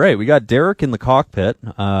 All right, we got Derek in the cockpit.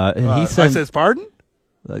 And he says, pardon?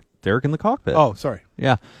 Derek in the cockpit. Oh, sorry.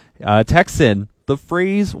 Yeah. Text in, the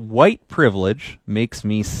phrase white privilege makes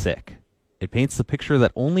me sick. It paints the picture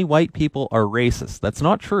that only white people are racist. That's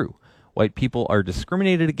not true. White people are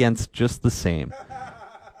discriminated against just the same.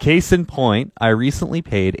 Case in point, I recently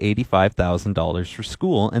paid $85,000 for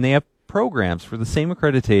school, and they have programs for the same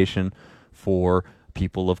accreditation for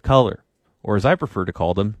people of color, or as I prefer to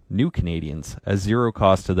call them, new Canadians, at zero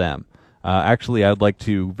cost to them. Actually, I'd like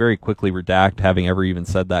to very quickly redact having ever even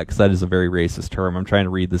said that, because that is a very racist term. I'm trying to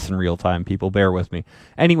read this in real time. People, bear with me.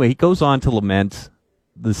 Anyway, he goes on to lament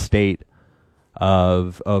the state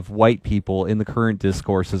of white people in the current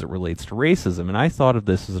discourse as it relates to racism. And I thought of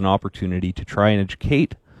this as an opportunity to try and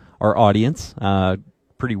educate our audience.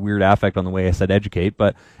 Pretty weird affect on the way I said educate.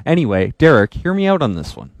 But anyway, Derek, hear me out on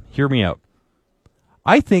this one. Hear me out.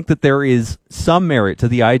 I think that there is some merit to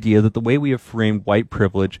the idea that the way we have framed white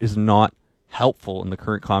privilege is not helpful in the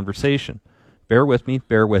current conversation. Bear with me.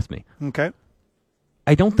 Bear with me. Okay.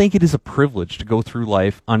 I don't think it is a privilege to go through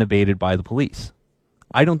life unabated by the police.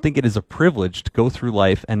 I don't think it is a privilege to go through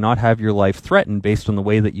life and not have your life threatened based on the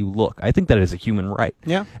way that you look. I think that is a human right.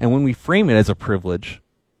 Yeah. And when we frame it as a privilege,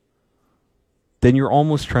 then you're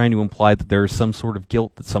almost trying to imply that there is some sort of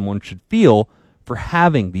guilt that someone should feel for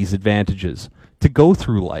having these advantages to go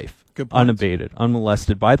through life unabated,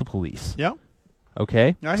 unmolested by the police. Yeah.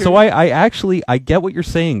 Okay? So I get what you're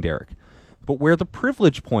saying, Derek. But where the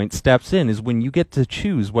privilege point steps in is when you get to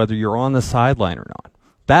choose whether you're on the sideline or not.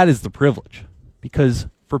 That is the privilege. Because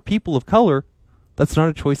for people of color, that's not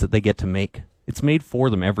a choice that they get to make. It's made for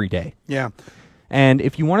them every day. Yeah. And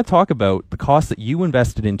if you want to talk about the cost that you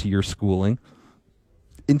invested into your schooling,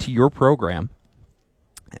 into your program,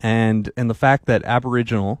 and the fact that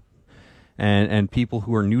Aboriginal and people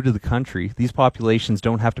who are new to the country, these populations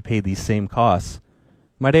don't have to pay these same costs,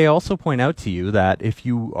 might I also point out to you that if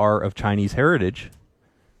you are of Chinese heritage,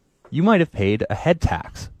 you might have paid a head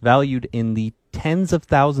tax valued in the tens of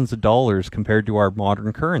thousands of dollars compared to our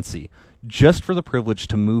modern currency, just for the privilege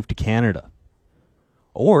to move to Canada.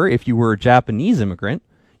 Or if you were a Japanese immigrant,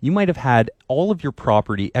 you might have had all of your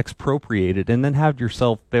property expropriated and then have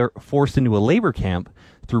yourself forced into a labor camp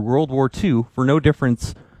through World War II for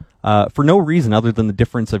no reason other than the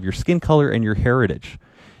difference of your skin color and your heritage.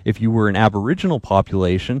 If you were an Aboriginal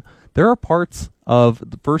population, there are parts of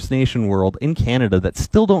the First Nation world in Canada that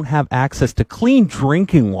still don't have access to clean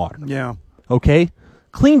drinking water. Yeah. Okay?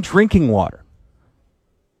 Clean drinking water.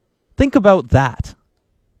 Think about that.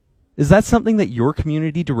 Is that something that your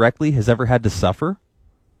community directly has ever had to suffer?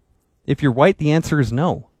 If you're white, the answer is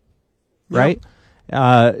no, right?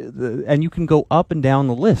 And you can go up and down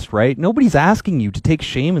the list, right? Nobody's asking you to take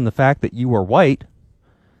shame in the fact that you are white.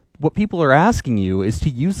 What people are asking you is to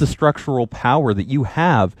use the structural power that you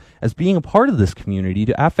have as being a part of this community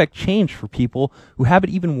to affect change for people who have it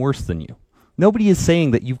even worse than you. Nobody is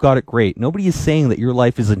saying that you've got it great. Nobody is saying that your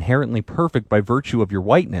life is inherently perfect by virtue of your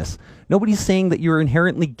whiteness. Nobody's saying that you're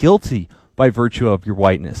inherently guilty by virtue of your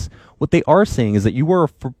whiteness. What they are saying is that you are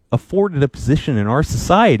afforded a position in our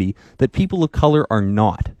society that people of color are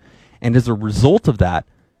not. And as a result of that,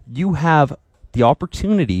 you have the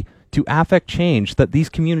opportunity to affect change that these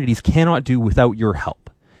communities cannot do without your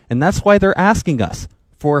help. And that's why they're asking us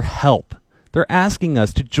for help. They're asking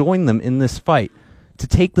us to join them in this fight, to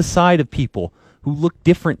take the side of people who look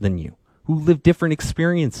different than you, who live different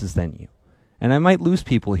experiences than you. And I might lose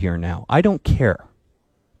people here now. I don't care.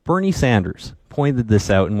 Bernie Sanders pointed this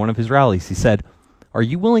out in one of his rallies. He said, "Are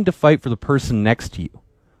you willing to fight for the person next to you?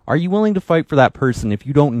 Are you willing to fight for that person if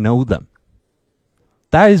you don't know them?"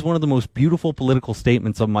 That is one of the most beautiful political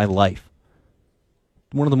statements of my life.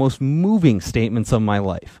 One of the most moving statements of my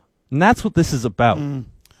life. And that's what this is about.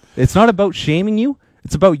 It's not about shaming you.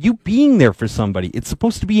 It's about you being there for somebody. It's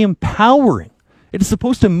supposed to be empowering. It is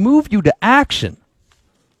supposed to move you to action.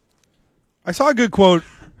 I saw a good quote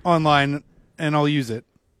online, and I'll use it.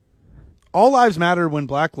 All lives matter when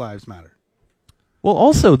Black lives matter. Well,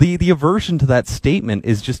 also, the aversion to that statement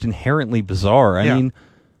is just inherently bizarre. I mean,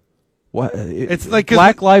 what? It's like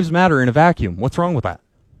Black lives matter in a vacuum. What's wrong with that?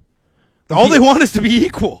 All they want is to be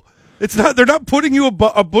equal. It's not. They're not putting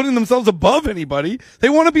putting themselves above anybody. They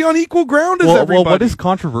want to be on equal ground as everybody. Well, what is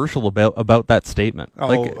controversial about that statement?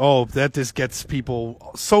 That just gets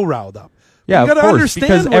people so riled up. Yeah, you of course, understand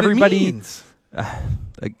because what everybody it means.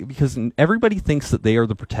 Because everybody thinks that they are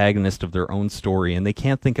the protagonist of their own story, and they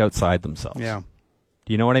can't think outside themselves. Yeah.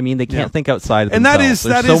 Do you know what I mean? They can't think outside of and themselves.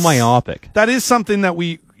 They're so myopic. That is something that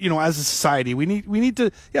we, as a society, we need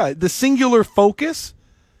to. Yeah, the singular focus.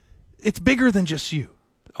 It's bigger than just you.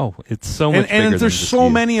 Oh, it's so much bigger and than there's just so you.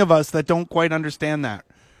 many of us that don't quite understand that,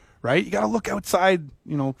 right? You got to look outside,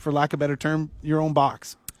 for lack of a better term, your own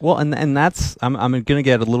box. Well, and that's I'm going to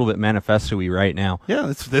get a little bit manifesto-y right now. Yeah,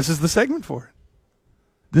 this is the segment for it.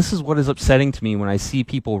 This is what is upsetting to me when I see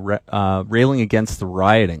people railing against the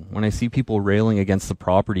rioting, when I see people railing against the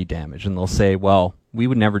property damage, and they'll say, well, we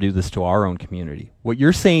would never do this to our own community. What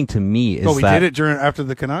you're saying to me is we did it after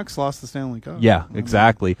the Canucks lost the Stanley Cup. Yeah,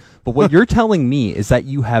 exactly. But what you're telling me is that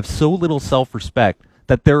you have so little self-respect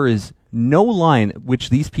that there is no line which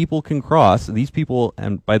these people can cross. These people,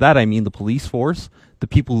 and by that I mean the police force, the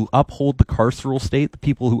people who uphold the carceral state, the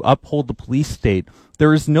people who uphold the police state.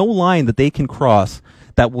 There is no line that they can cross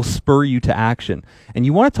that will spur you to action. And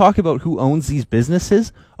you want to talk about who owns these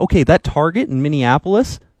businesses? Okay, that Target in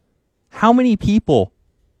Minneapolis, how many people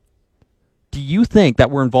do you think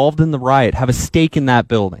that were involved in the riot have a stake in that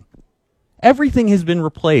building? Everything has been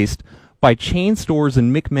replaced by chain stores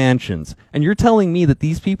and McMansions. And you're telling me that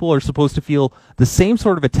these people are supposed to feel the same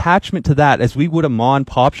sort of attachment to that as we would a ma and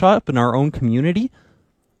pop shop in our own community?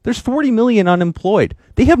 There's 40 million unemployed.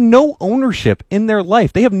 They have no ownership in their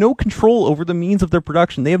life. They have no control over the means of their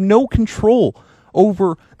production. They have no control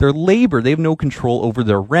over their labor. They have no control over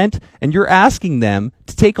their rent. And you're asking them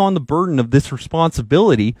to take on the burden of this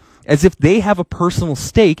responsibility as if they have a personal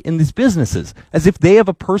stake in these businesses, as if they have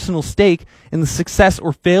a personal stake in the success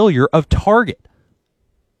or failure of Target.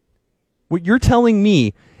 What you're telling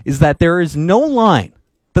me is that there is no line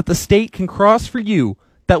that the state can cross for you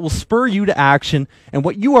that will spur you to action, and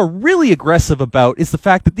what you are really aggressive about is the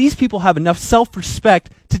fact that these people have enough self-respect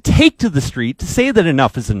to take to the street to say that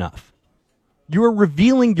enough is enough. You are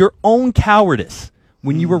revealing your own cowardice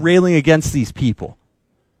when you were railing against these people.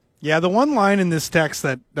 Yeah, the one line in this text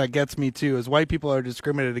that gets me too is white people are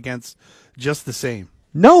discriminated against just the same.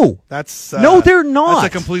 No. No, they're not.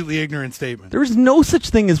 That's a completely ignorant statement. There's no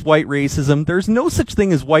such thing as white racism. There's no such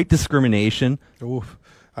thing as white discrimination. Oof.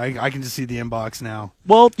 I can just see the inbox now.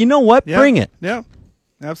 Well, you know what? Yeah. Bring it. Yeah,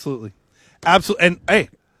 absolutely. Absolutely. And, hey,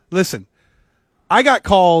 listen, I got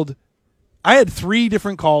called. I had 3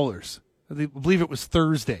 different callers. I believe it was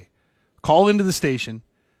Thursday. Call into the station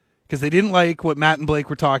because they didn't like what Matt and Blake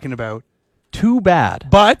were talking about. Too bad.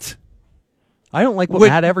 But I don't like what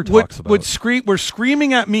Matt ever talks about. Were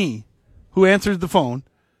screaming at me, who answered the phone.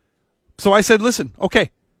 So I said, listen, okay,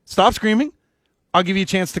 stop screaming. I'll give you a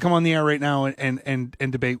chance to come on the air right now and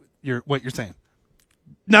debate what you're saying.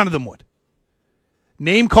 None of them would.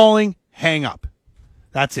 Name calling, hang up.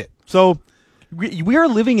 That's it. So We are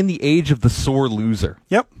living in the age of the sore loser.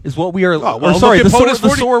 Yep. Is what we are. The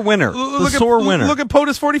sore winner. The sore winner. Look at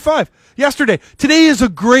POTUS 45 yesterday. Today is a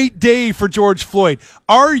great day for George Floyd.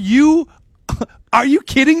 Are you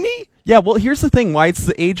kidding me? Yeah, well, here's the thing why it's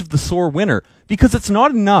the age of the sore winner. Because it's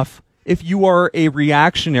not enough if you are a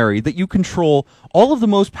reactionary that you control all of the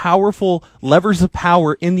most powerful levers of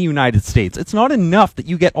power in the United States. It's not enough that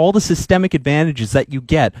you get all the systemic advantages that you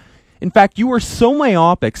get. In fact, you are so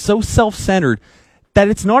myopic, so self-centered, that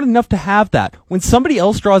it's not enough to have that. When somebody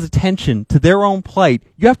else draws attention to their own plight,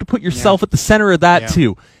 you have to put yourself at the center of that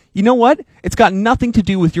too. You know what? It's got nothing to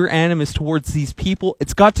do with your animus towards these people.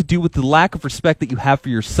 It's got to do with the lack of respect that you have for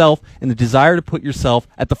yourself and the desire to put yourself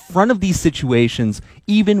at the front of these situations,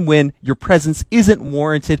 even when your presence isn't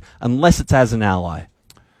warranted unless it's as an ally.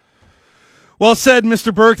 Well said,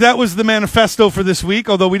 Mr. Burke. That was the manifesto for this week,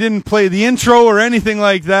 although we didn't play the intro or anything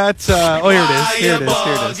like that. Here it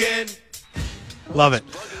is. Love it.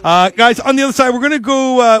 Guys, on the other side, we're going to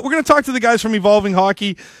go, we're going to talk to the guys from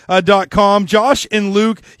evolvinghockey.com, Josh and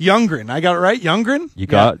Luke Youngren. I got it right? Youngren? You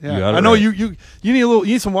got it. I know right. you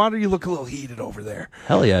need some water. You look a little heated over there.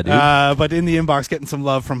 Hell yeah, dude. But in the inbox, getting some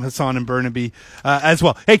love from Hassan and Burnaby, as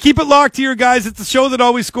well. Hey, keep it locked here, guys. It's the show that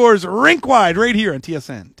always scores Rink Wide right here on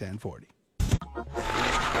TSN 1040.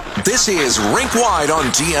 This is Rink Wide on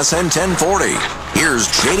TSN 1040. Here's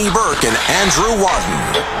JD Burke and Andrew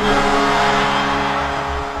Wadden.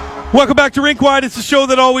 Welcome back to Rink Wide. It's the show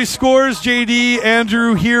that always scores. JD,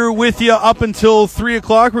 Andrew here with you up until 3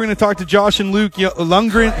 o'clock. We're going to talk to Josh and Luke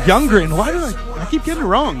Youngren. Why did I keep getting it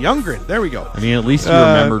wrong? Youngren. There we go. I mean, at least you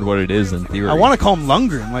remembered what it is in theory. I want to call him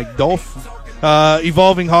Lundgren, like Dolph.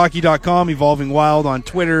 Evolvinghockey.com, Evolving Wild on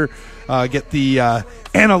Twitter. Get the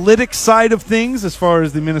analytics side of things as far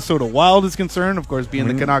as the Minnesota Wild is concerned. Of course, being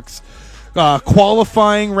the Canucks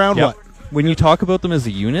qualifying round. Yep. What? When you talk about them as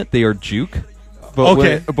a unit, they are Juke.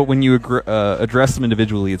 But when you address them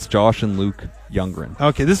individually, it's Josh and Luke Youngren.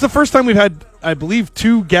 Okay, this is the first time we've had, I believe,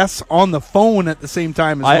 two guests on the phone at the same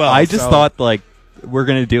time as well. I just thought, we're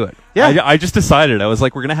going to do it. Yeah. I just decided. I was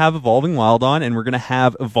like, we're going to have Evolving Wild on, and we're going to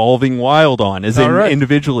have Evolving Wild on,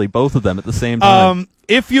 individually, both of them at the same time.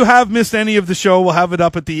 If you have missed any of the show, we'll have it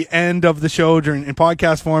up at the end of the show in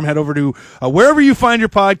podcast form. Head over to wherever you find your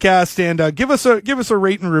podcast and give us a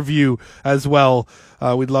rate and review as well.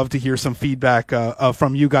 We'd love to hear some feedback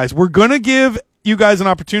from you guys. We're going to give you guys an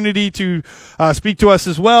opportunity to speak to us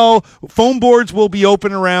as well. Phone boards will be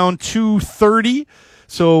open around 2:30.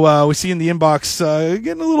 So we see in the inbox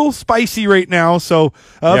getting a little spicy right now. So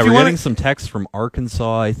we're getting some texts from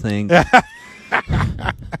Arkansas, I think.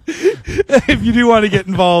 If you do want to get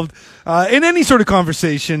involved in any sort of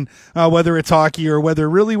conversation, whether it's hockey or whether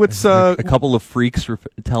really what's a couple of freaks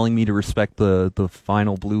telling me to respect the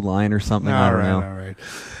final blue line or something. I don't know. All right.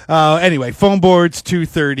 Anyway, phone boards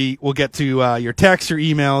 2:30. We'll get to your texts, your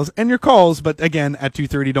emails, and your calls. But again, at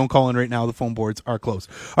 2:30, don't call in right now. The phone boards are closed.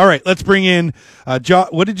 All right, let's bring in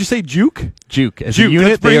what did you say? Juke. As a unit,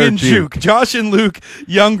 let's bring in Juke. Josh and Luke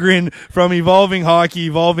Youngren from Evolving Hockey.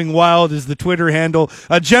 Evolving Wild is the Twitter handle.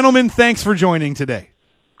 Gentlemen, thanks for joining today.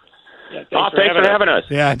 Yeah, thanks for having us.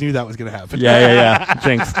 Yeah, I knew that was going to happen. Yeah.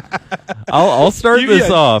 Jinx. I'll start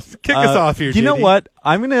this off. Kick us off here, You know what?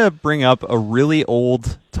 I'm going to bring up a really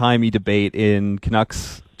old-timey debate in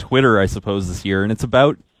Canucks Twitter, I suppose, this year, and it's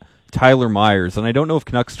about Tyler Myers. And I don't know if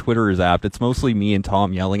Canucks Twitter is apt. It's mostly me and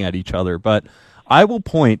Tom yelling at each other, but I will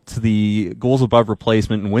point to the goals above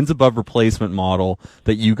replacement and wins above replacement model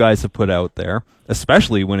that you guys have put out there,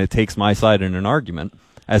 especially when it takes my side in an argument,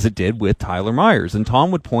 as it did with Tyler Myers. And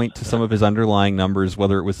Tom would point to some of his underlying numbers,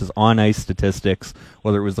 whether it was his on-ice statistics,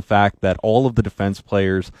 whether it was the fact that all of the defense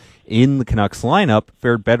players in the Canucks lineup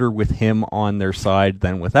fared better with him on their side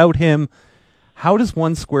than without him. How does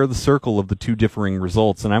one square the circle of the two differing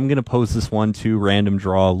results? And I'm going to pose this one to random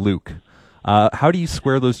draw Luke. How do you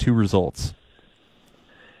square those two results?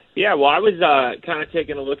 Yeah, well, I was kind of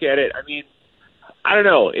taking a look at it. I mean, I don't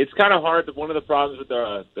know. It's kind of hard. One of the problems with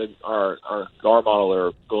our GAR model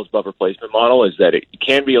or goals above replacement model is that it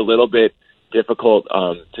can be a little bit difficult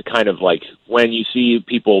to kind of like when you see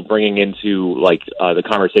people bringing into like the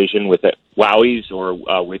conversation with wowies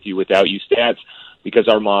or with you without you stats, because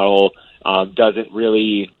our model doesn't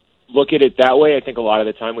really look at it that way. I think a lot of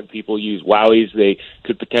the time when people use wowies, they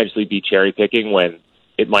could potentially be cherry picking when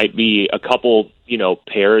it might be a couple,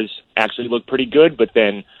 pairs actually look pretty good, but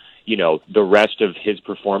then, the rest of his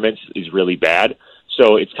performance is really bad.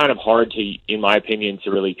 So it's kind of hard to, in my opinion,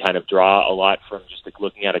 to really kind of draw a lot from just like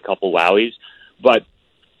looking at a couple wowies. But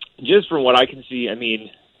just from what I can see, I mean,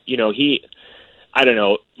 I don't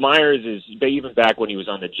know. Myers is, even back when he was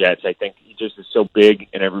on the Jets, I think he just is so big,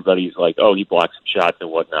 and everybody's like, oh, he blocks some shots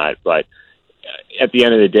and whatnot. But at the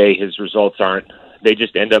end of the day, his results they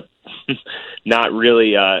just end up not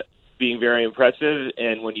really being very impressive.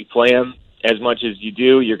 And when you play him as much as you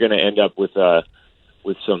do, you're going to end up with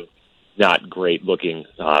some not great looking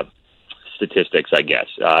statistics, I guess.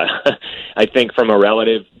 I think from a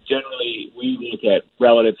relative, generally we look at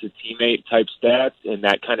relative to teammate type stats, and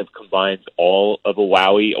that kind of combines all of a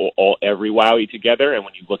Wowie or every Wowie together. And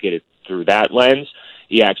when you look at it through that lens,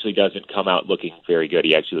 he actually doesn't come out looking very good.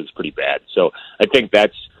 He actually looks pretty bad. So I think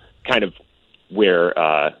that's kind of where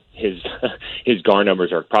his GAR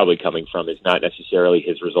numbers are probably coming from. Is not necessarily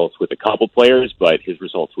his results with a couple players, but his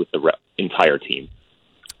results with the entire team.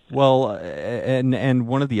 Well, and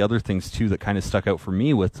one of the other things too that kind of stuck out for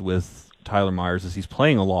me with Tyler Myers is he's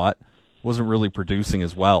playing a lot, wasn't really producing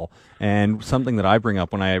as well. And something that I bring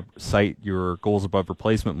up when I cite your goals above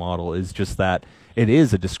replacement model is just that it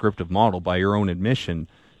is a descriptive model by your own admission.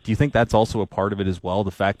 Do you think that's also a part of it as well?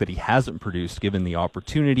 The fact that he hasn't produced, given the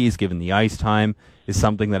opportunities, given the ice time, is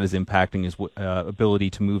something that is impacting his ability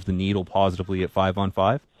to move the needle positively at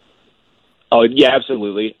 5-on-5? Oh, yeah,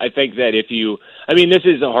 absolutely. I think that this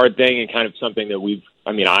is a hard thing and kind of something that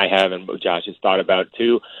I have and Josh has thought about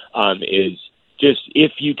too, is just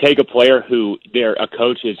if you take a player who a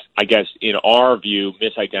coach is, I guess, in our view,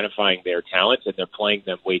 misidentifying their talents and they're playing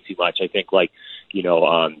them way too much. I think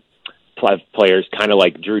players kind of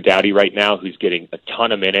like Drew Doughty right now, who's getting a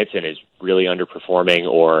ton of minutes and is really underperforming,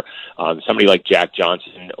 or somebody like Jack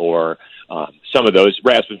Johnson, or some of those,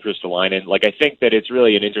 Rasmus Ristolainen. I think that it's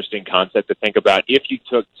really an interesting concept to think about. If you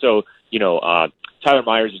took, Tyler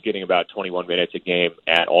Myers is getting about 21 minutes a game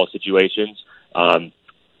at all situations. And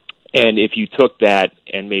if you took that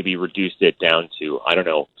and maybe reduced it down to,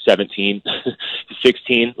 17,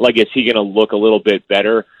 16, is he going to look a little bit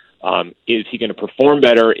better? Is he going to perform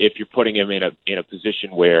better if you're putting him in a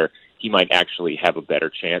position where he might actually have a better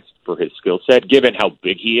chance for his skill set, given how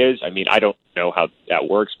big he is? I don't know how that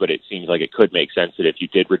works, but it seems like it could make sense that if you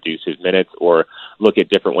did reduce his minutes or look at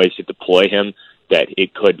different ways to deploy him, that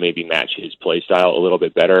it could maybe match his play style a little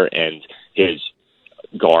bit better and his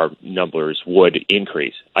GAR numbers would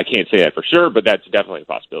increase. I can't say that for sure, but that's definitely a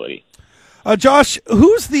possibility. Josh,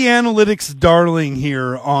 who's the analytics darling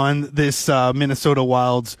here on this Minnesota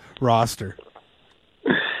Wild's roster?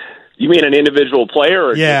 You mean an individual player?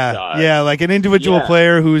 Or like an individual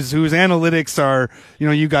player whose analytics are,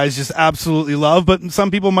 you guys just absolutely love, but some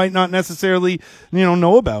people might not necessarily,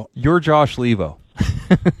 know about. You're Josh Levo.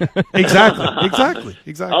 Exactly.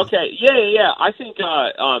 Okay, yeah. I think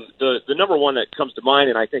the number one that comes to mind,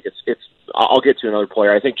 and I think it's. I'll get to another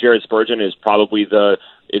player. I think Jared Spurgeon is probably the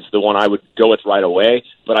one I would go with right away.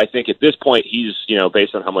 But I think at this point, he's,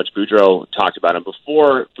 based on how much Boudreau talked about him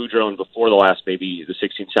before Boudreau and before the last, maybe the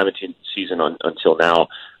 16-17 season until now,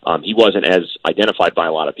 he wasn't as identified by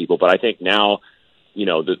a lot of people. But I think now,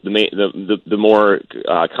 the more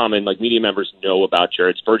common media members know about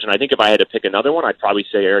Jared Spurgeon. I think if I had to pick another one, I'd probably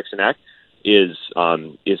say Eriksson Ek is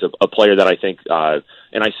a player that I think,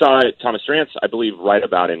 and I saw Thomas Strantz, I believe, write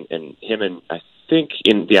about, and him, and I think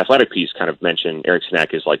in the Athletic piece kind of mentioned Eriksson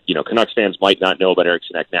Ek is Canucks fans might not know about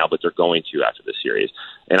Eriksson Ek now, but they're going to after the series.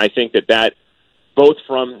 And I think that both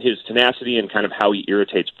from his tenacity and kind of how he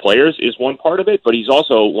irritates players is one part of it, but he's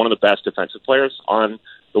also one of the best defensive players on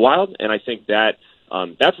the Wild, and I think that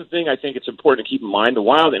that's the thing I think it's important to keep in mind. The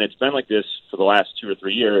Wild, and it's been like this for the last 2 or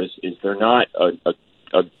 3 years, is they're not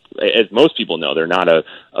as most people know, they're not a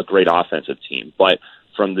great offensive team. But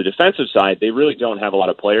from the defensive side, they really don't have a lot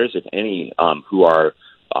of players, if any, who are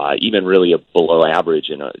even really below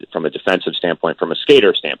average from a defensive standpoint, from a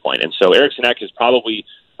skater standpoint. And so Eriksson Ek is probably,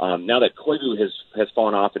 now that Koivu has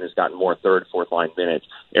fallen off and has gotten more third, fourth line minutes,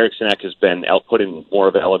 Eriksson Ek has been put in more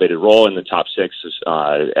of an elevated role in the top six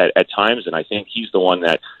at times, and I think he's the one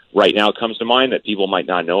that right now comes to mind that people might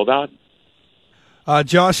not know about.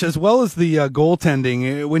 Josh, as well as the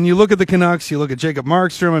goaltending, when you look at the Canucks, you look at Jacob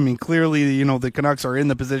Markstrom, clearly, the Canucks are in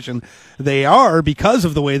the position they are because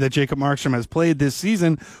of the way that Jacob Markstrom has played this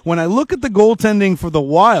season. When I look at the goaltending for the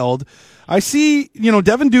Wild, I see,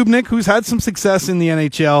 Devin Dubnyk, who's had some success in the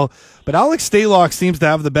NHL, but Alex Stalock seems to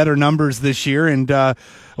have the better numbers this year. And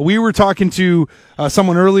we were talking to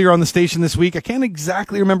someone earlier on the station this week. I can't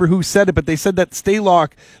exactly remember who said it, but they said that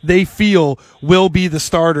Stalock, they feel, will be the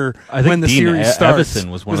starter when the series starts. Evison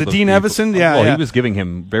was one was of it those Dean people. Evison? Yeah, well, yeah. He was giving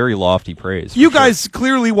him very lofty praise. You guys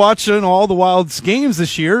clearly watching all the Wild's games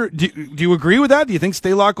this year. Do you agree with that? Do you think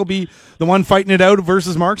Stalock will be the one fighting it out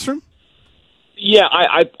versus Markstrom? Yeah,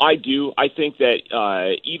 I do. I think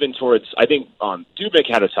that even towards, I think Dubnyk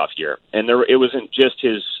had a tough year, and it wasn't just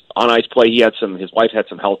his on ice play. His wife had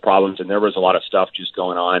some health problems, and there was a lot of stuff just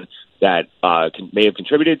going on that may have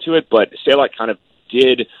contributed to it. But Stalock kind of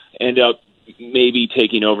did end up maybe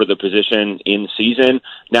taking over the position in season.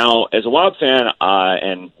 Now, as a Wild fan,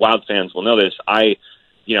 and Wild fans will know this,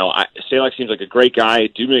 Stalock seems like a great guy.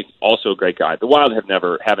 Dubnyk also a great guy. The Wild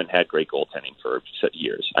haven't had great goaltending for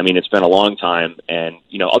years. I mean, it's been a long time, and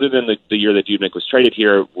other than the year that Dubnyk was traded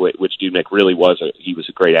here, which Dubnyk really was, he was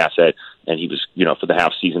a great asset, and he was, for the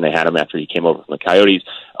half season they had him after he came over from the Coyotes.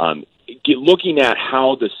 Looking at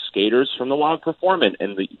how the skaters from the Wild perform and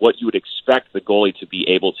what you would expect the goalie to be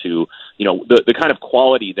able to, the kind of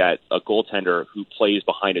quality that a goaltender who plays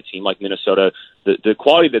behind a team like Minnesota, the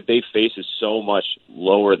quality that they face is so much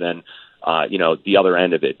lower than, the other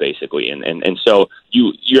end of it, basically. And so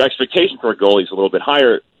your expectation for a goalie is a little bit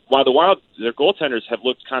higher. While the Wild, their goaltenders have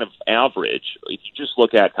looked kind of average, if you just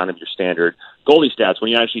look at kind of your standard goalie stats,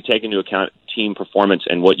 when you actually take into account team performance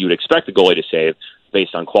and what you would expect the goalie to save,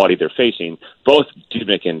 based on quality they're facing, both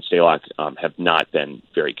Dubnyk and Stalock have not been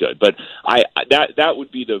very good. But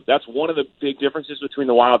that's one of the big differences between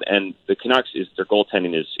the Wild and the Canucks is their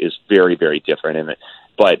goaltending is very, very different.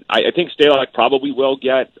 But I think Stalock probably will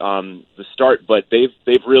get the start, but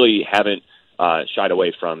they've really haven't shied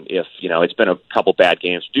away from it's been a couple bad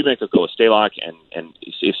games. Dubnyk will go with Stalock, and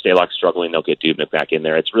if Stalock's struggling, they'll get Dubnyk back in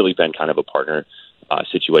there. It's really been kind of a partner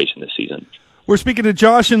situation this season. We're speaking to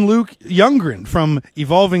Josh and Luke Youngren from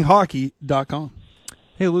evolvinghockey.com.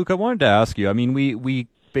 Hey, Luke, I wanted to ask you, I mean, we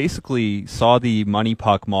basically saw the money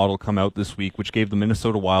puck model come out this week, which gave the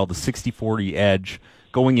Minnesota Wild a 60-40 edge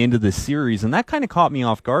going into this series, and that kind of caught me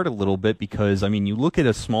off guard a little bit because, I mean, you look at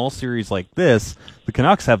a small series like this, the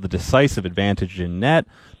Canucks have the decisive advantage in net.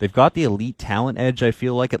 They've got the elite talent edge, I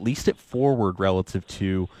feel like, at least at forward relative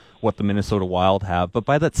to what the Minnesota Wild have. But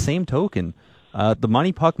by that same token, the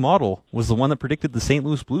money puck model was the one that predicted the St.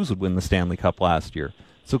 Louis Blues would win the Stanley Cup last year.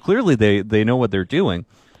 So clearly they know what they're doing.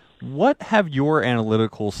 What have your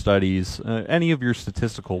analytical studies, any of your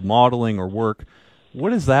statistical modeling or work,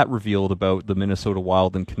 what has that revealed about the Minnesota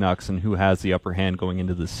Wild and Canucks and who has the upper hand going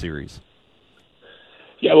into this series?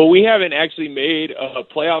 Yeah, well, we haven't actually made a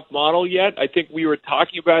playoff model yet. I think we were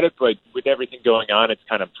talking about it, but with everything going on, it's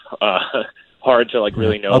kind of hard to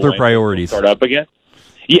really know other when priorities start up again.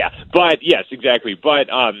 Yeah, but yes, exactly. But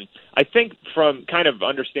I think from kind of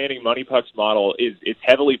understanding Money Puck's model it's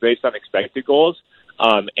heavily based on expected goals,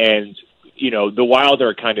 and the Wild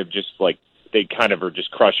are kind of just they kind of are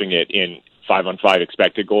just crushing it in 5-on-5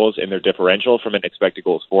 expected goals and their differential from an expected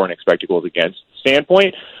goals for and expected goals against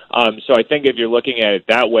standpoint. So I think if you're looking at it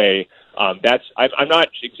that way, I'm not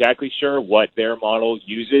exactly sure what their model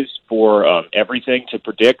uses for everything to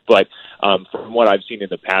predict, but from what I've seen in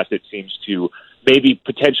the past, it seems to maybe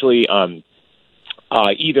potentially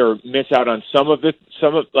either miss out on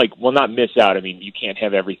not miss out. I mean, you can't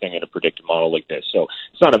have everything in a predictive model like this. So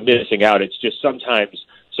it's not a missing out. It's just sometimes.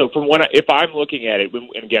 So if I'm looking at it,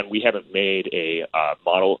 and again, we haven't made a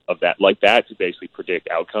model of that to basically predict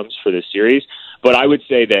outcomes for this series. But I would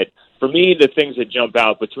say that for me, the things that jump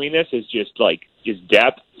out between this is just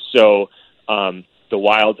depth. So the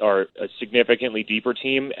Wild are a significantly deeper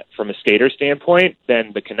team from a skater standpoint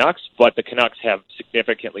than the Canucks, but the Canucks have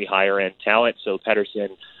significantly higher end talent. So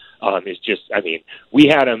Pettersson is just, I mean, we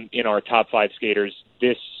had him in our top 5 skaters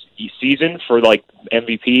this season for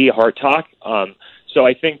MVP Hart Talk. So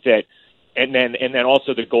I think that, and then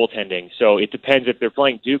also the goaltending. So it depends if they're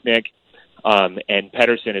playing Dubnyk and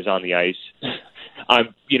Pettersson is on the ice.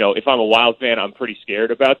 If I'm a Wild fan, I'm pretty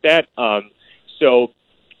scared about that. So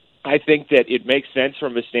I think that it makes sense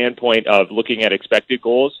from a standpoint of looking at expected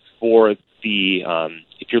goals for the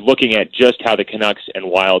if you're looking at just how the Canucks and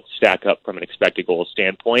Wild stack up from an expected goals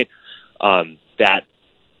standpoint, that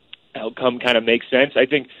outcome kind of makes sense. I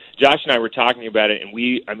think Josh and I were talking about it, and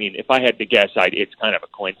if I had to guess, it's kind of a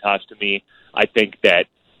coin toss to me. I think that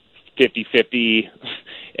 50-50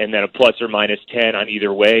 and then a plus or minus 10 on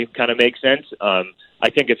either way kind of makes sense. I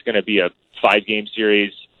think it's going to be a 5-game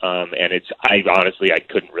series, and I honestly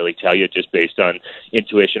couldn't really tell you just based on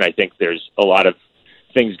intuition. I think there's a lot of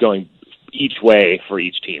things going each way for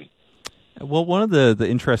each team. Well, one of the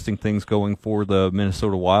interesting things going for the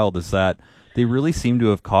Minnesota Wild is that they really seem to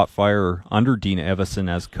have caught fire under Dean Evason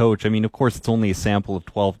as coach. I mean, of course, it's only a sample of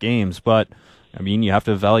 12 games, but I mean, you have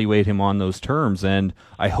to evaluate him on those terms, and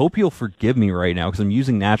I hope you'll forgive me right now because I'm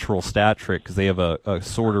using natural stat trick because they have a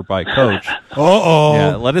sorter by coach. Uh-oh.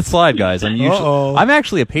 Yeah, let it slide, guys. I'm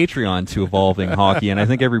actually a Patreon to Evolving Hockey, and I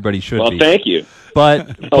think everybody should be. Well, thank you.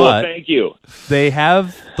 But thank you. They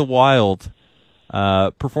have the Wild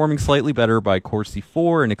performing slightly better by Corsi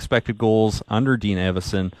 4 and expected goals under Dean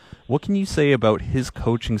Evison. What can you say about his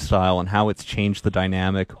coaching style and how it's changed the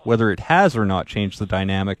dynamic, whether it has or not changed the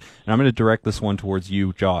dynamic? And I'm going to direct this one towards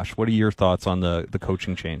you, Josh. What are your thoughts on the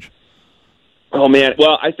coaching change? Oh man,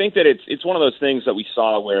 well, I think that it's one of those things that we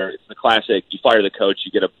saw where it's the classic: you fire the coach,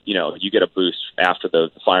 you get a boost after the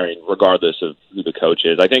firing, regardless of who the coach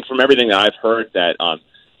is. I think from everything that I've heard that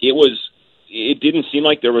it didn't seem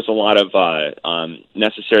like there was a lot of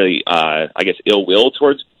necessarily ill will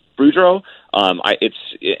towards Boudreaux.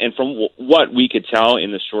 And from what we could tell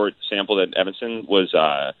in the short sample that Evanson was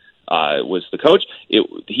the coach,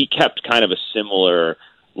 he kept kind of a similar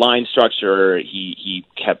line structure. He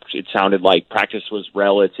kept, it sounded like practice was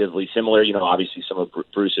relatively similar. Obviously some of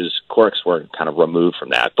Bruce's quirks were kind of removed from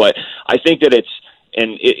that. But I think that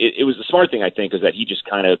it was the smart thing, I think, is that he just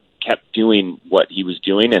kind of kept doing what he was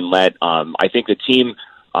doing and let, I think the team,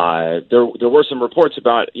 there were some reports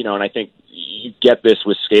about, and I think you get this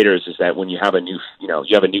with skaters, is that when you have a new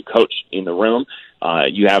coach in the room,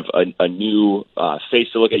 you have a new face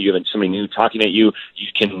to look at. You have somebody new talking at you.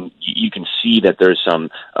 You can see that there's some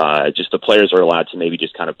just the players are allowed to maybe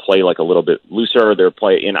just kind of play like a little bit looser. Their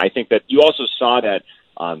play, and I think that you also saw that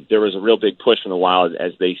there was a real big push from the Wild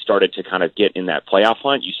as they started to kind of get in that playoff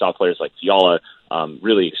hunt. You saw players like Fiala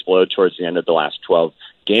really explode towards the end of the last 12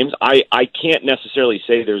 games. I can't necessarily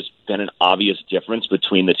say there's been an obvious difference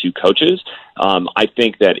between the two coaches. I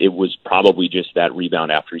think that it was probably just that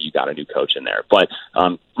rebound after you got a new coach in there. But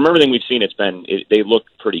from everything we've seen, they look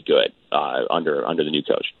pretty good under the new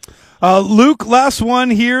coach. Luke, last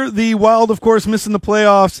one here. The Wild, of course, missing the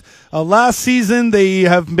playoffs last season. They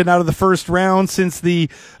have been out of the first round since the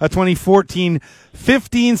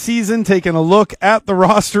 2014-15 season. Taking a look at the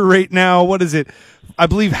roster right now, what is it? I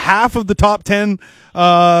believe half of the top 10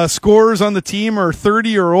 scorers on the team are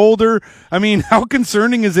 30 or older. I mean, how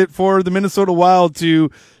concerning is it for the Minnesota Wild to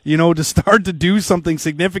start to do something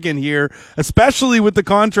significant here, especially with the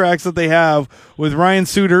contracts that they have with Ryan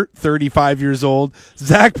Suter, 35 years old,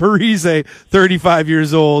 Zach Parise, 35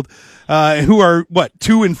 years old, who are,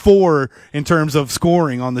 2 and 4 in terms of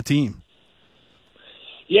scoring on the team?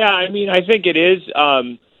 Yeah, I mean, I think it is.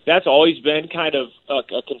 That's always been kind of a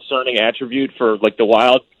concerning attribute for the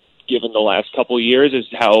Wild, given the last couple of years, is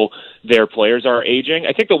how their players are aging.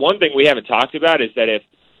 I think the one thing we haven't talked about is that if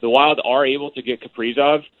the Wild are able to get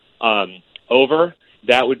Kaprizov over,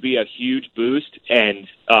 that would be a huge boost. And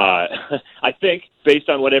I think, based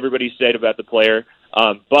on what everybody said about the player,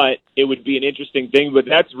 but it would be an interesting thing. But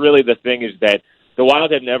that's really the thing, is that the Wild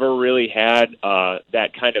have never really had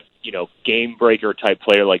that kind of game breaker type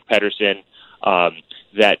player like Pettersson,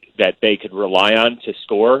 that they could rely on to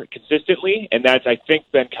score consistently. And that's, I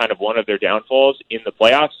think, been kind of one of their downfalls in the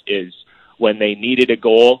playoffs, is when they needed a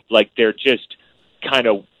goal, they're just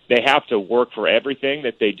they have to work for everything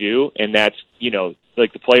that they do. And that's, the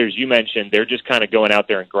players you mentioned, they're just kind of going out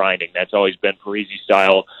there and grinding. That's always been Parise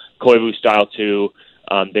style, Koivu style too.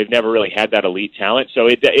 They've never really had that elite talent. So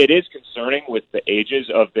it is concerning with the ages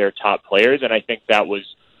of their top players. And I think that was,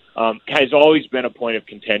 has always been a point of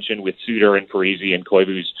contention with Suter and Parise and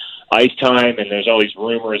Koivu's ice time, and there's always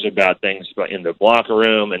rumors about things in the locker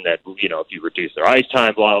room, and that if you reduce their ice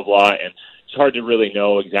time, blah blah blah, and it's hard to really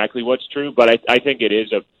know exactly what's true. But I think it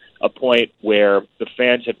is a point where the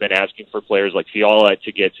fans have been asking for players like Fiala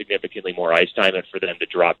to get significantly more ice time, and for them to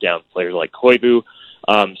drop down players like Koivu.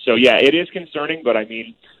 So yeah, it is concerning, but I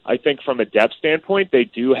mean, I think from a depth standpoint, they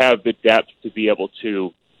do have the depth to be able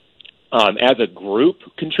to, as a group,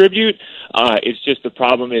 contribute. It's just the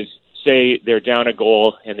problem is, say they're down a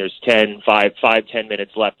goal and there's 10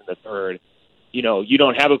 minutes left in the third. You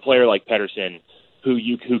don't have a player like Pettersson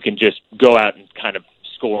who can just go out and kind of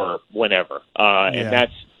score whenever. And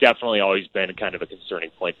that's definitely always been kind of a concerning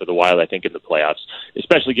point for the Wild, I think, in the playoffs,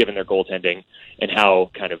 especially given their goaltending and how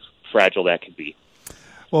kind of fragile that can be.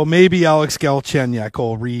 Well, maybe Alex Galchenyuk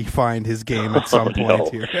will re-find his game at some point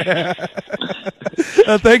here.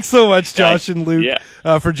 Thanks so much, Josh and Luke,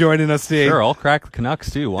 for joining us today. Sure, I'll crack the Canucks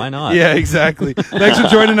too. Why not? Yeah, exactly. Thanks for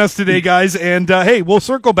joining us today, guys. And hey, we'll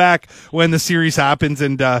circle back when the series happens,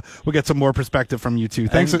 and we'll get some more perspective from you too.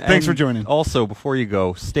 Thanks for joining. Also, before you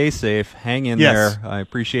go, stay safe. Hang in there. I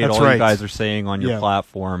appreciate all you guys are saying on your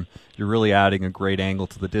platform. You're really adding a great angle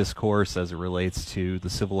to the discourse as it relates to the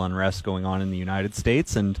civil unrest going on in the United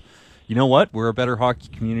States. And you know what? We're a better hockey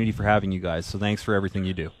community for having you guys. So thanks for everything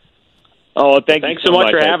you do. Oh, thanks so much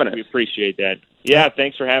for having us. We appreciate that. Yeah,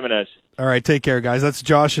 thanks for having us. All right, take care, guys. That's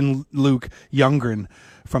Josh and Luke Youngren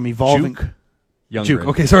from Evolving. Youngren.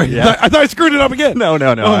 Okay, sorry. Yeah. I thought I screwed it up again. No. Oh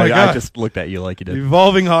my God. I just looked at you like you did.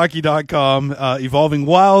 EvolvingHockey.com. Evolving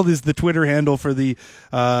Wild is the Twitter handle for the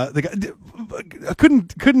guy. I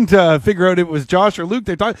couldn't figure out if it was Josh or Luke.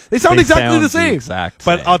 They sound exactly the same.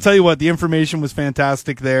 But I'll tell you what, the information was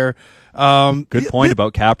fantastic there. Good point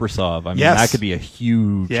about Kaprizov. I mean, yes. that could be a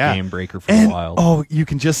huge game breaker for the Wild. Oh, you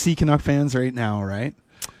can just see Canuck fans right now, right?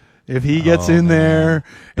 If he gets in there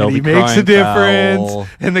and he makes a difference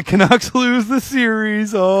and the Canucks lose the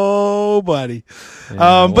series, oh, buddy.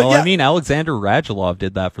 Yeah. I mean, Alexander Radulov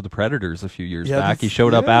did that for the Predators a few years back. He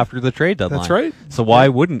showed up after the trade deadline. That's right. So why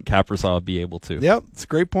wouldn't Kaprizov be able to? Yep, it's a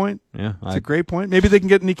great point. Yeah, it's a great point. Maybe they can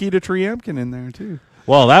get Nikita Triamkin in there, too.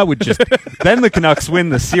 Well, that would just then the Canucks win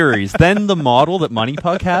the series. Then the model that Money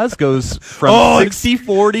Puck has goes from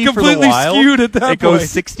 60-40 for the Wild. Skewed at that it goes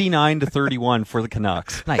 69-31 for the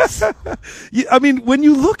Canucks. Nice. I mean, when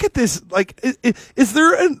you look at this, like, is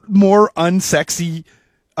there a more unsexy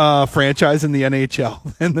franchise in the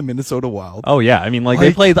NHL than the Minnesota Wild? Oh yeah, I mean, like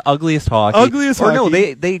they play the ugliest hockey. No,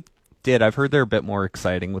 they did. I've heard they're a bit more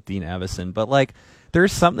exciting with Dean Evison, but like,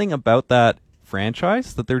 there's something about that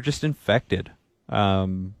franchise that they're just infected.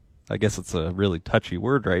 I guess it's a really touchy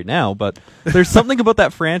word right now, but there's something about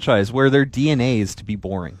that franchise where their DNA is to be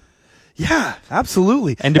boring. Yeah,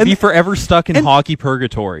 absolutely. And to be forever stuck in hockey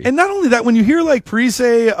purgatory. And not only that, when you hear like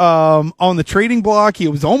Parise on the trading block, he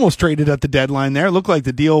was almost traded at the deadline there. It looked like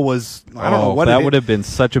the deal was, I don't know what that would have been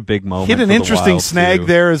such a big moment. Hit an interesting snag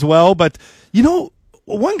there as well. But, you know,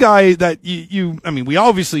 one guy that I mean, we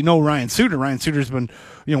obviously know Ryan Suter. Ryan Suter's been,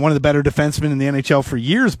 one of the better defensemen in the NHL for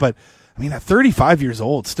years, but I mean, at 35 years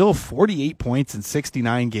old, still 48 points in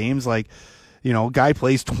 69 games. Like, guy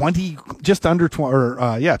plays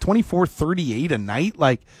 24-38 a night.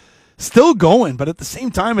 Like, still going. But at the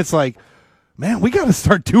same time, it's like, man, we got to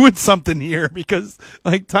start doing something here because,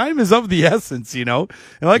 like, time is of the essence, And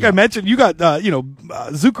like I mentioned, you got,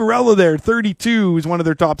 Zuccarello there, 32, is one of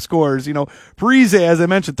their top scorers. Parise, as I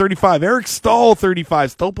mentioned, 35. Eric Stahl,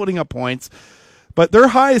 35, still putting up points. But their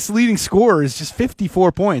highest leading scorer is just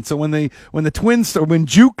 54 points. So when the Twins, or when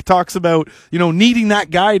Juke talks about, needing that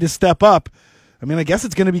guy to step up, I mean, I guess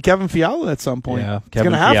it's going to be Kevin Fiala at some point. Yeah, it's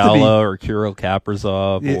Kevin Fiala or Kirill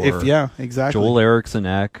Kaprizov exactly. Joel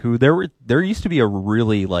Eriksson-Ek, who there used to be a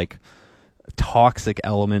really like toxic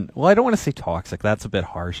element. Well, I don't want to say toxic. That's a bit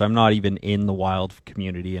harsh. I'm not even in the Wild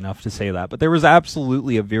community enough to say that. But there was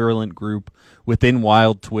absolutely a virulent group within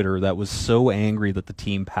Wild Twitter that was so angry that the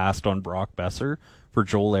team passed on Brock Besser for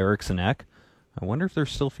Joel Eriksson-Ek. I wonder if they're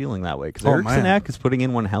still feeling that way because Eriksson-Ek is putting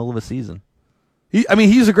in one hell of a season.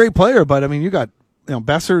 He's a great player, but I mean, you got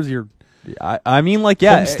Besser's your.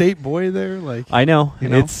 Home state boy there. Like, I know.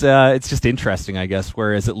 It's just interesting, I guess.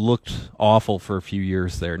 Whereas it looked awful for a few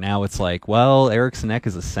years there, now it's like, well, Eriksson-Ek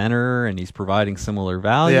is a center and he's providing similar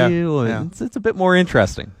value. Yeah. It's a bit more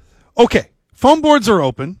interesting. Okay, phone boards are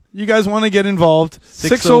open. You guys want to get involved?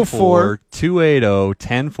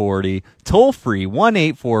 604-280-1040. Toll free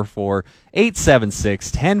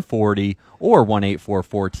 1-844-876-1040 or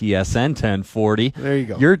 1-844-TSN-1040. There you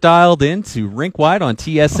go. You're dialed in to Rink Wide on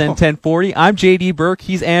TSN 1040. I'm JD Burke.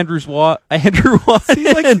 He's Andrew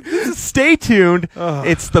Wadden. Stay tuned.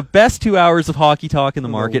 It's the best 2 hours of hockey talk in the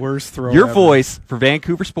market. Worst throw Your ever. voice for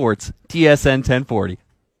Vancouver sports, TSN 1040.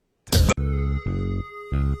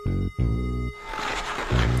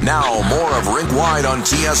 Now, more of Rink Wide on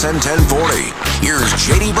TSN 1040. Here's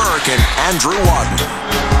JD Burke and Andrew Wadden.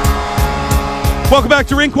 Welcome back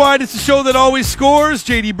to Rink Wide. It's a show that always scores.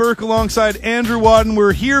 JD Burke alongside Andrew Wadden.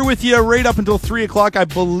 We're here with you right up until 3 o'clock. I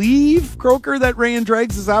believe, Croker, that Ray and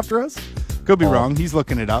Dregs is after us. Could be wrong. He's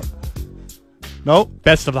looking it up. No?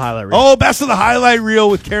 Best of the highlight reel. Oh, best of the highlight reel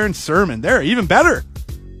with Karen Sermon. There, even better.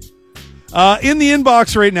 In the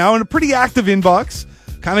inbox right now, in a pretty active inbox.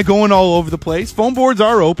 Kind of going all over the place. Phone boards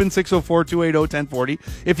are open, 604-280-1040.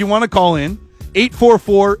 If you want to call in,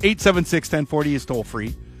 844-876-1040 is toll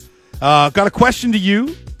free. Got a question to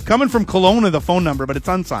you. Coming from Kelowna, the phone number, but it's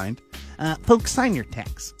unsigned. Folks, sign your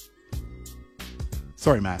text.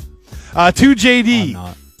 Sorry, Matt. To JD. I'm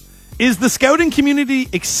not. Is the scouting community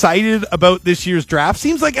excited about this year's draft?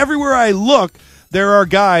 Seems like everywhere I look, there are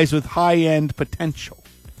guys with high-end potential.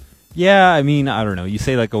 Yeah, I mean, I don't know. You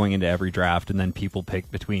say that going into every draft, and then people pick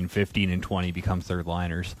between 15 and 20 become third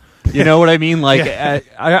liners. You know what I mean? Like,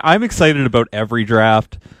 I'm excited about every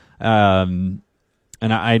draft, and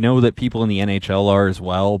I know that people in the NHL are as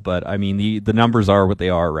well. But I mean, the numbers are what they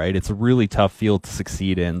are, right? It's a really tough field to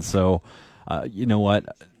succeed in. So, you know what?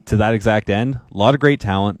 To that exact end, a lot of great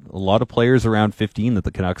talent, a lot of players around 15 that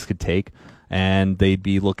the Canucks could take, and they'd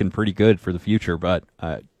be looking pretty good for the future. But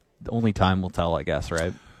only time will tell, I guess,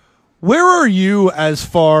 right? Where are you as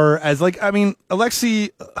far as, like, I mean, Alexis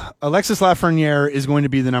Lafreniere is going to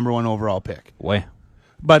be the number 1 overall pick. Way.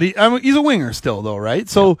 But he's a winger still, though, right?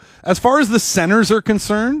 So as far as the centers are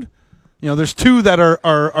concerned, there's 2 that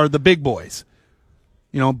are the big boys.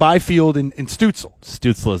 Byfield and Stützle.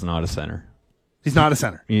 Stützle is not a center. He's not a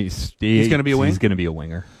center. He's going to be a winger? He's going to be a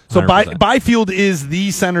winger. 100%. So Byfield is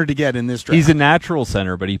the center to get in this draft. He's a natural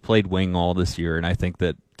center, but he played wing all this year, and I think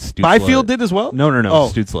that Stützle... Byfield did as well? No,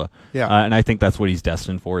 Oh. Stützle. Yeah. And I think that's what he's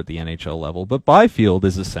destined for at the NHL level. But Byfield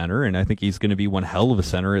is a center, and I think he's going to be one hell of a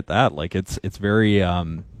center at that. Like, it's very, I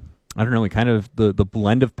don't know, kind of the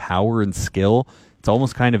blend of power and skill. It's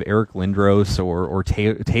almost kind of Eric Lindros or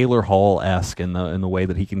Taylor Hall-esque in the way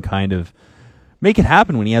that he can kind of make it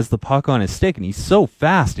happen when he has the puck on his stick, and he's so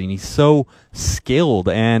fast and he's so skilled.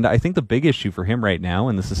 And I think the big issue for him right now,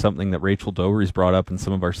 and this is something that Rachel Doherty's brought up in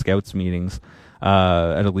some of our scouts meetings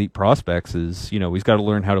at Elite Prospects, is he's got to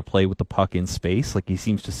learn how to play with the puck in space. Like, he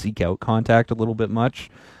seems to seek out contact a little bit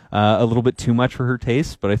too much for her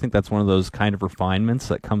taste, but I think that's one of those kind of refinements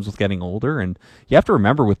that comes with getting older. And you have to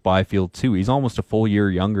remember with Byfield too, he's almost a full year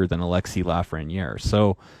younger than Alexis Lafreniere.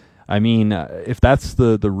 So I mean, if that's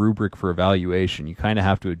the rubric for evaluation, you kind of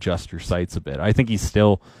have to adjust your sights a bit. I think he's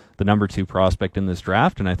still the number 2 prospect in this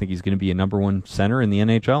draft, and I think he's going to be a number 1 center in the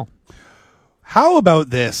NHL. How about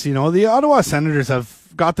this? The Ottawa Senators have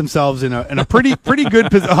got themselves in a pretty good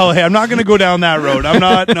position. Oh, hey, I'm not going to go down that road. I'm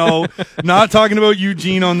not talking about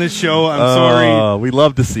Eugene on this show. I'm sorry. We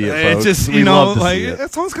love to see it, folks. It's just,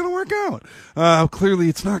 that's how it's going to work out. Clearly,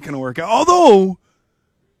 it's not going to work out. Although,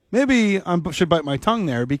 maybe I should bite my tongue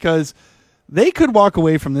there, because they could walk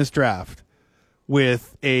away from this draft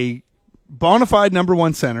with a bona fide number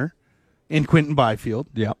 1 center in Quinton Byfield.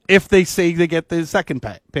 Yeah. If they say they get the second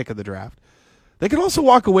pick of the draft. They could also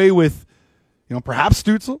walk away with, perhaps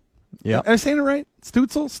Stützle. Yeah. Am I saying it right?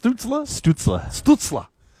 Stützle?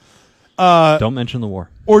 Don't mention the war.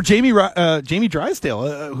 Or Jamie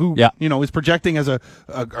Drysdale, who is projecting as a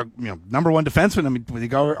number 1 defenseman. I mean, they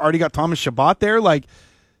already got Thomas Chabot there. Like,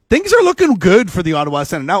 things are looking good for the Ottawa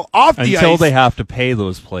Senators. Now, off the ice, until they have to pay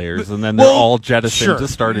those players, and then they're all jettisoned to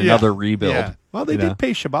start another rebuild. Yeah. Well, they did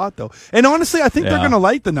pay Chabot, though. And honestly, I think they're going to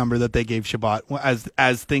like the number that they gave Chabot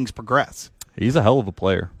as things progress. He's a hell of a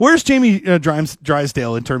player. Where's Jamie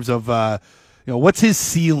Drysdale in terms of, what's his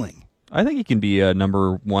ceiling? I think he can be a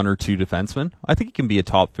number 1 or 2 defenseman. I think he can be a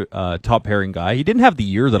top pairing guy. He didn't have the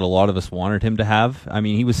year that a lot of us wanted him to have. I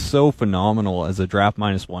mean, he was so phenomenal as a draft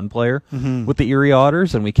 -1 player with the Erie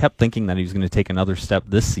Otters, and we kept thinking that he was going to take another step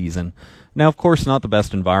this season. Now, of course, not the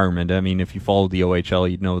best environment. I mean, if you followed the OHL,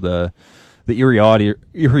 you'd know the Erie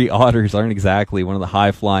Otters aren't exactly one of the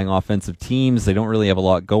high-flying offensive teams. They don't really have a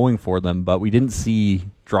lot going for them, but we didn't see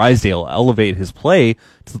Drysdale elevate his play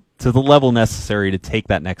to the level necessary to take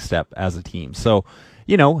that next step as a team. So,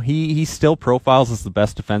 he still profiles as the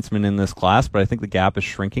best defenseman in this class, but I think the gap is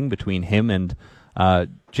shrinking between him and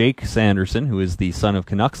Jake Sanderson, who is the son of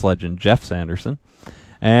Canucks legend Jeff Sanderson.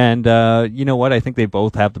 And you know what? I think they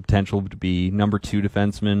both have the potential to be number 2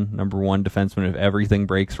 defenseman, number 1 defenseman if everything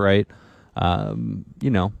breaks right.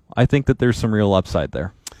 I think that there's some real upside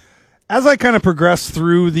there. As I kind of progress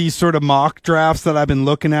through these sort of mock drafts that I've been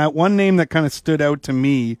looking at, one name that kind of stood out to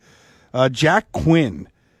me, Jack Quinn.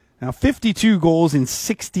 Now, 52 goals in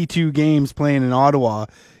 62 games playing in Ottawa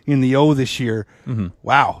in the O this year. Mm-hmm.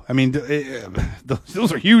 Wow. I mean,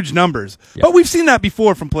 those are huge numbers. Yep. But we've seen that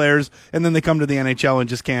before from players, and then they come to the NHL and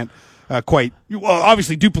just can't quite. Well,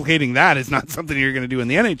 obviously, duplicating that is not something you're going to do in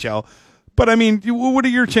the NHL. But, I mean, what are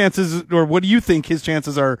your chances, or what do you think his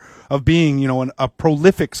chances are of being, a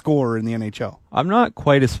prolific scorer in the NHL? I'm not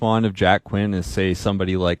quite as fond of Jack Quinn as, say,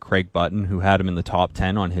 somebody like Craig Button, who had him in the top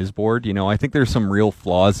 10 on his board. I think there's some real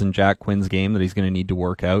flaws in Jack Quinn's game that he's going to need to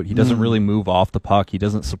work out. He doesn't really move off the puck. He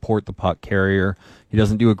doesn't support the puck carrier. He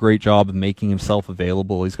doesn't do a great job of making himself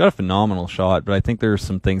available. He's got a phenomenal shot, but I think there are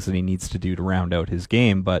some things that he needs to do to round out his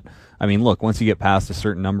game. But, I mean, look, once you get past a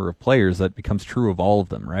certain number of players, that becomes true of all of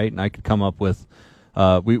them, right? And I could come up with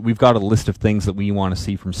we've got a list of things that we want to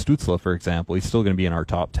see from Stützle, for example. He's still going to be in our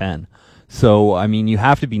top 10. So, I mean, you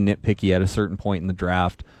have to be nitpicky at a certain point in the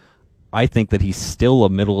draft. I think that he's still a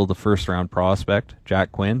middle of the first round prospect,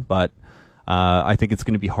 Jack Quinn, but I think it's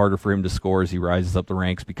going to be harder for him to score as he rises up the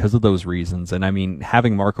ranks because of those reasons. And I mean,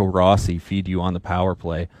 having Marco Rossi feed you on the power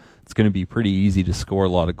play, it's going to be pretty easy to score a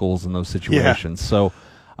lot of goals in those situations. Yeah. So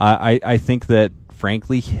I think that,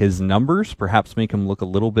 frankly, his numbers perhaps make him look a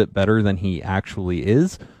little bit better than he actually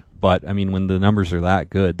is. But, I mean, when the numbers are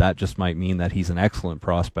that good, that just might mean that he's an excellent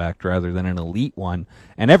prospect rather than an elite one.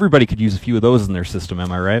 And everybody could use a few of those in their system,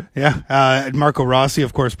 am I right? Yeah. Marco Rossi,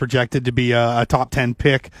 of course, projected to be a top 10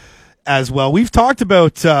 pick. as well. We've talked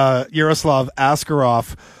about Yaroslav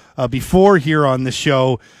Askarov before here on the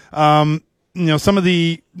show. Some of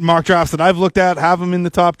the mock drafts that I've looked at have him in the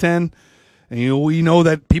top 10. And we know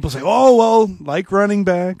that people say, oh, well, like running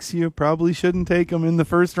backs, you probably shouldn't take them in the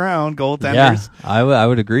first round, goaltenders. Yeah, I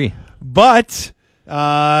would agree. But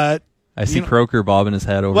I see Croker bobbing his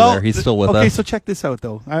head over there. He's still with us. Okay, so check this out,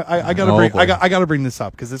 though. I gotta bring this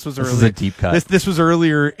up because this was earlier. This is a deep cut. This was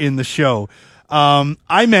earlier in the show.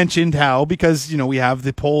 I mentioned how, because, we have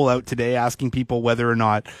the poll out today asking people whether or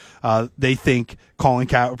not they think Colin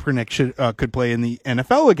Kaepernick could play in the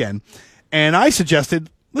NFL again. And I suggested,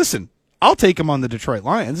 listen, I'll take him on the Detroit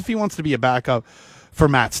Lions if he wants to be a backup for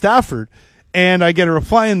Matt Stafford. And I get a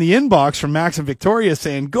reply in the inbox from Max and Victoria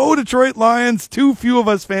saying, go Detroit Lions, too few of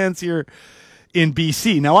us fans here in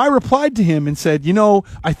BC. Now, I replied to him and said,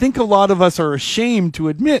 I think a lot of us are ashamed to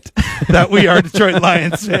admit that we are Detroit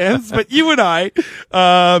Lions fans, but you and I,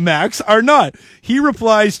 Max, are not. He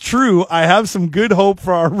replies, true, I have some good hope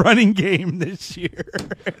for our running game this year.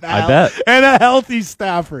 I bet. And a healthy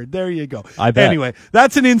Stafford. There you go. I bet. Anyway,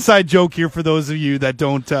 that's an inside joke here for those of you that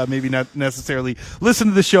don't maybe not necessarily listen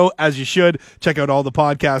to the show as you should. Check out all the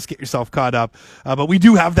podcasts, get yourself caught up. But we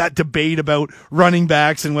do have that debate about running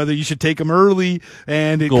backs and whether you should take them early,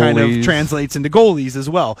 and it kind of translates into goalies as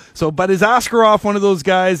well. So, but is Askarov one of those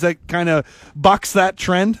guys that kind of bucks that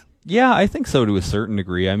trend? Yeah, I think so to a certain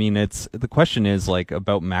degree. I mean, the question is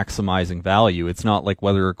about maximizing value. It's not like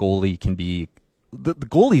whether a goalie can be. The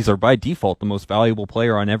goalies are by default the most valuable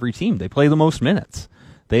player on every team. They play the most minutes.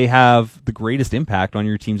 They have the greatest impact on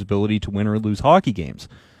your team's ability to win or lose hockey games.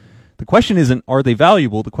 The question isn't, are they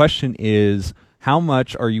valuable? The question is, how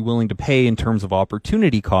much are you willing to pay in terms of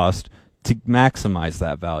opportunity cost to maximize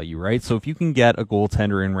that value, right? So if you can get a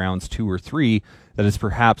goaltender in rounds 2 or 3 that is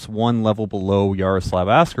perhaps one level below Yaroslav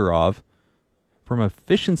Askarov, from an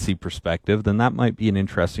efficiency perspective, then that might be an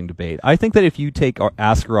interesting debate. I think that if you take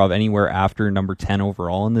Askarov anywhere after number 10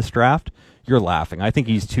 overall in this draft, you're laughing. I think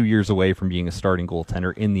he's 2 years away from being a starting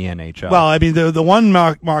goaltender in the NHL. Well, I mean, the one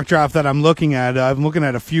mock draft that I'm looking at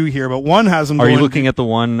a few here, but one has him. Are you looking at the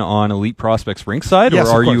one on Elite Prospects Rinkside, yes,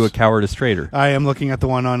 or are you a cowardice trader? I am looking at the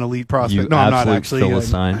one on Elite Prospects. No, I'm not actually.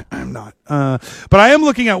 Philistine. I'm not. But I am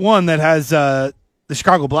looking at one that has the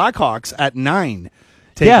Chicago Blackhawks at 9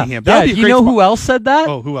 taking him. Yeah. Do you know who else said that?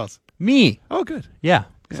 Oh, who else? Me. Oh, good. Yeah,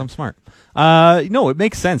 because I'm smart. No, it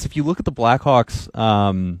makes sense. If you look at the Blackhawks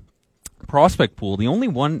prospect pool, the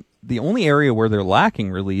only area where they're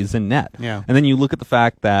lacking really is in net. Yeah. And then you look at the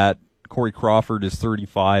fact that Corey Crawford is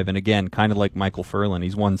 35, and again, kind of like Michael Ferland,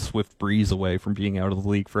 he's one swift breeze away from being out of the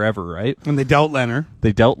league forever, right? And they dealt Leonard.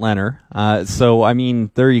 So, I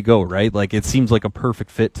mean, there you go, right? Like, it seems like a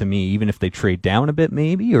perfect fit to me, even if they trade down a bit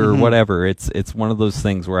maybe, or whatever. It's one of those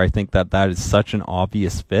things where I think that is such an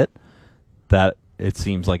obvious fit that it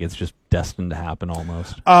seems like it's just destined to happen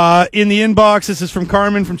almost. In the inbox, this is from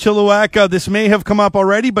Carmen from Chilliwack. This may have come up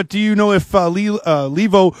already, but do you know if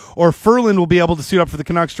Levo or Ferland will be able to suit up for the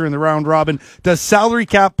Canucks during the round robin? Does salary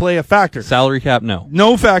cap play a factor? Salary cap, no.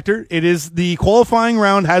 No factor. It is the qualifying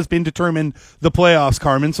round has been determined the playoffs,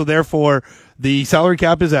 Carmen, so therefore the salary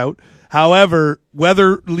cap is out. However,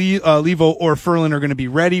 whether Levo or Ferland are going to be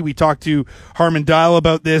ready, we talked to Harman Dial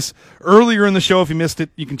about this earlier in the show. If you missed it,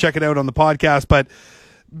 you can check it out on the podcast. But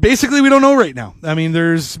basically, we don't know right now. I mean,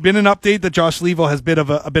 there's been an update that Josh Levo has a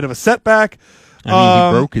bit of a setback. I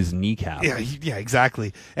mean, he broke his kneecap. Yeah,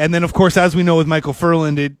 exactly. And then, of course, as we know with Michael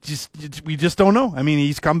Ferland, we just don't know. I mean,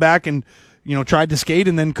 he's come back and tried to skate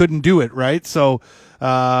and then couldn't do it. Right. So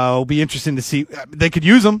it'll be interesting to see. They could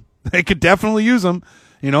use him. They could definitely use him.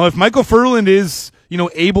 If Michael Ferland is,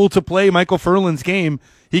 able to play Michael Ferland's game,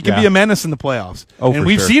 he can be a menace in the playoffs. Oh, and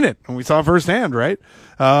we've seen it, and we saw it firsthand, right?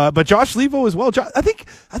 But Josh Levo as well. I think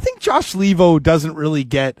Josh Levo doesn't really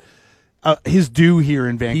get his due here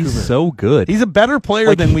in Vancouver. He's so good. He's a better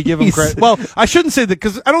player than we give him credit. Well, I shouldn't say that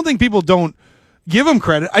because I don't think people don't give him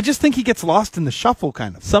credit. I just think he gets lost in the shuffle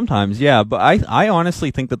kind of. Sometimes, yeah. But I honestly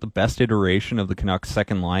think that the best iteration of the Canucks'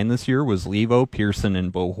 second line this year was Levo, Pearson,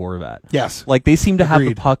 and Bo Horvat. Yes. Like, they seem to have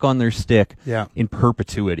the puck on their stick in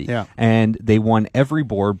perpetuity. Yeah. And they won every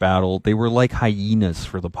board battle. They were like hyenas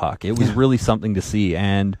for the puck. It was really something to see.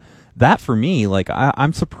 And that, for me,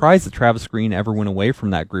 I'm surprised that Travis Green ever went away from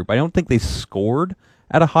that group. I don't think they scored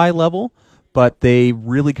at a high level, but they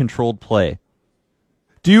really controlled play.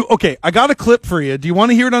 Okay, I got a clip for you. Do you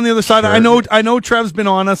want to hear it on the other side? Sure. I know Trev's been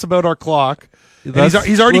on us about our clock. He's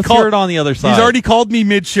already let's called hear it on the other side. He's already called me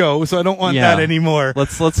mid-show, so I don't want that anymore.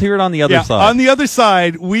 Let's hear it on the other side. On the other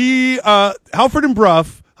side, we Halford and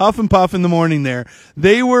Bruff, Huff and Puff in the morning there,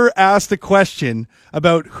 they were asked a question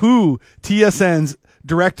about who TSN's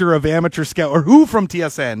director of amateur scout, or who from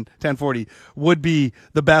TSN 1040 would be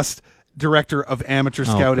the best director of amateur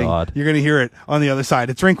scouting. God. You're going to hear it on the other side.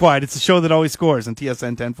 It's Rink Wide. It's the show that always scores on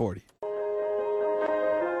TSN 1040.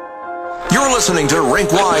 You're listening to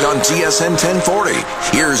Rink Wide on TSN 1040.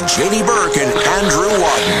 Here's JD Burke and Andrew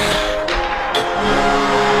Wadden.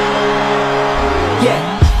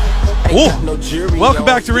 Welcome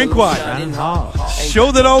back to Rink Wide.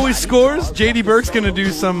 Show that always scores. JD Burke's going to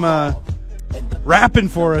do some rapping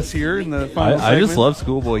for us here in the final segment. I just love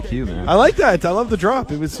Schoolboy Q, man. I like that. I love the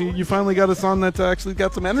drop. It was you finally got a song that actually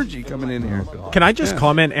got some energy coming in here. Can I just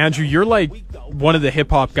comment, Andrew? You're like one of the hip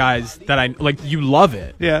hop guys that I like. You love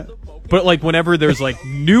it, Yeah. but like whenever there's like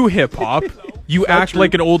new hip hop, you act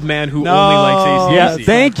like an old man who only likes AC/DC. Yeah,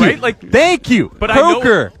 thank you. Right? Like, thank you. but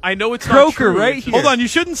Croker. I know it's not Croker true. right here. Hold on. You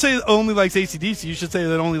shouldn't say only likes AC/DC. You should say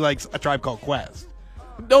that only likes A Tribe Called Quest.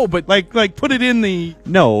 No, but Like put it in the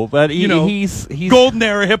No, but he's golden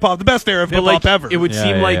era hip hop, the best era of hip hop like, ever. it would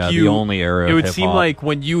seem like you. the only era It of would seem hip-hop. like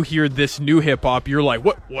when you hear this new hip hop, you're like,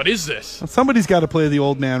 what is this? Somebody's got to play the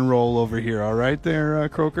old man role over here. All right, there,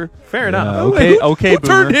 Croker. Fair enough. Okay, Who okay,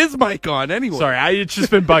 turned Boomer. his mic on anyway? Sorry, it's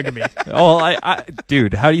just been bugging me. Oh,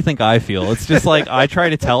 dude, how do you think I feel? It's just like I try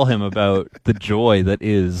to tell him about the joy that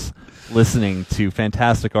is listening to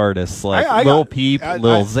fantastic artists like Lil Peep,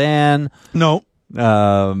 Lil Xan, No.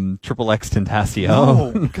 Triple X Tentacion.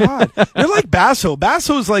 Oh God, you're like Basso.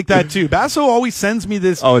 Basso's like that too. Basso always sends me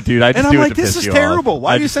this. Oh, dude, I just and I'm do it like, to this piss is you terrible. off.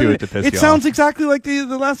 Why I do you just send do me? it to piss It you sounds off. exactly like the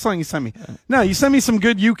last song you sent me. No, you sent me some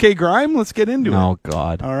good UK grime. Let's get into it. Oh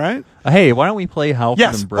God. All right. Hey, why don't we play Halford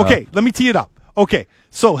Yes. and Bruff? Okay. Let me tee it up. Okay.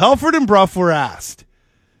 So Halford and Bruff were asked.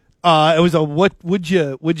 It was a what would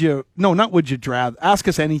you no, not would you drab ask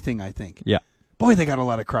us anything, I think. Yeah. Boy, they got a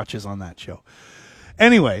lot of crutches on that show.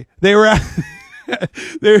 Anyway, they were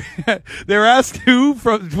they're asked who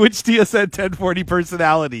from which TSN 1040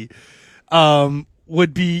 personality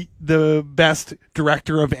would be the best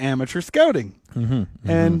director of amateur scouting.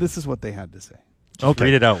 And this is what they had to say. Okay.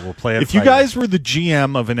 Read it out. We'll play it. If you guys were the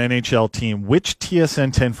GM of an NHL team, which TSN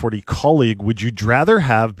 1040 colleague would you rather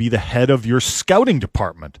have be the head of your scouting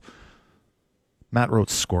department? Matt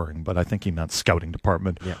wrote scoring, but I think he meant scouting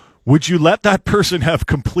department. Yeah. Would you let that person have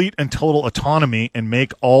complete and total autonomy and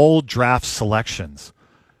make all draft selections?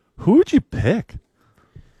 Who would you pick?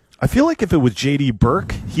 I feel like if it was JD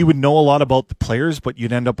Burke, he would know a lot about the players, but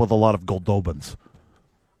you'd end up with a lot of Goldobins.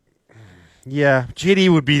 Yeah,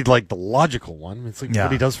 JD would be like the logical one. It's like Yeah.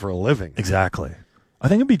 what he does for a living. Exactly. I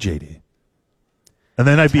think it'd be JD. And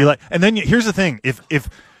then I'd be like, and then here's the thing: if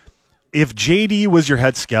JD was your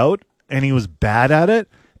head scout and he was bad at it,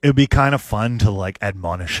 it would be kind of fun to like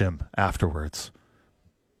admonish him afterwards,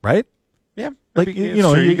 right? Yeah, Like, you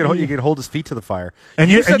know, you could hold his feet to the fire. And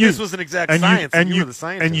you said this was an exact science, and you you were the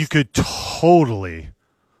scientist. and you could totally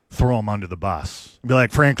throw him under the bus. Be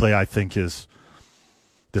like, frankly, I think this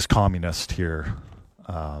communist here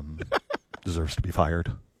deserves to be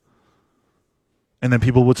fired. And then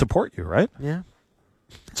people would support you, right? Yeah.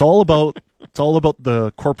 It's all about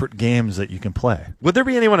the corporate games that you can play. Would there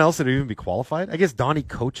be anyone else that would even be qualified? I guess Donnie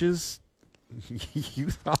coaches. You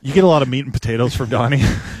get a lot of meat and potatoes from Donnie.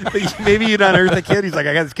 Maybe you'd unearth the kid. He's like,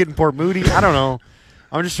 I got this kid in Port Moody. I don't know.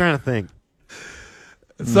 I'm just trying to think.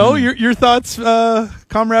 So your thoughts,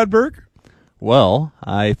 Comrade Burke? Well,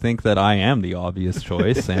 I think that I am the obvious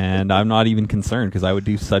choice, and I'm not even concerned because I would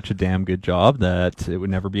do such a damn good job that it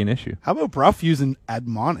would never be an issue. How about Bruff using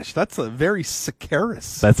admonish? That's a very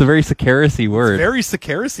Sicarus. That's a very Sicarus-y word. Very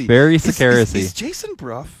Sicarus-y. Very Is Sicarus-y. Jason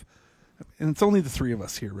Bruff, and it's only the three of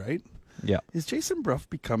us here, right? Yeah. Is Jason Bruff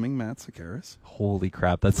becoming Matt Sicarus? Holy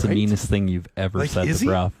crap, that's the Right? meanest thing you've ever Like, said is to he?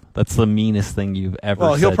 Bruff. That's the meanest thing you've ever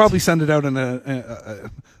Well, said. he'll probably send it out in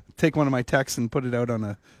take one of my texts and put it out on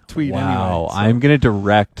a tweet Wow, anyway. So. I'm going to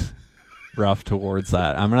direct Bruff towards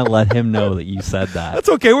that. I'm going to let him know that you said that. That's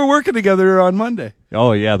okay. We're working together on Monday.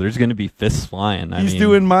 Oh, yeah, there's going to be fists flying. He's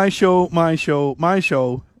doing my show.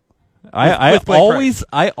 I with Blake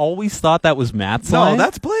always thought that was Matt's No, line.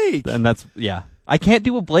 that's Blake. And that's, yeah. I can't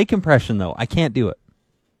do a Blake impression, though. I can't do it.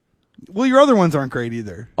 Well, your other ones aren't great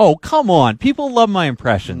either. Oh, come on. People love my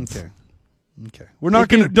impressions. Okay. We're not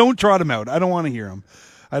going to, don't trot him out. I don't want to hear him.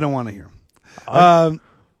 I can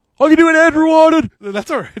do an Andrew Wadden. That's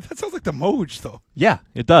all right. That sounds like the Moj, though. Yeah,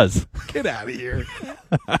 it does. Get out of here.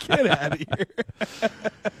 Get out of here.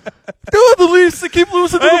 Do the Leafs. They keep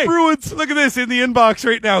losing to the Bruins. Look at this in the inbox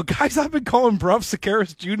right now. Guys, I've been calling Bruff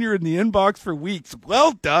Sicarus Jr. in the inbox for weeks.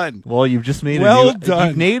 Well done. Well, you've just made done.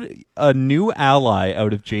 You've made a new ally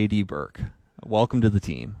out of JD Burke. Welcome to the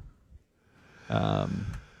team.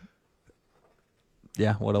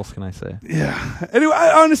 Yeah, what else can I say? Yeah. Anyway,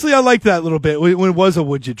 honestly, I liked that little bit when it was a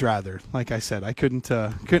would you rather. Like I said, I couldn't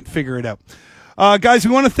figure it out. Guys,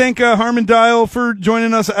 we want to thank Harmon Dial for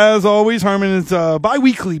joining us as always. Harmon is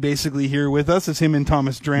bi-weekly basically here with us. It's him and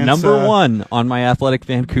Thomas Drance. Number one on my Athletic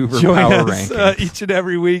Vancouver power ranking. Each and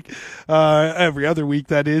every week, every other week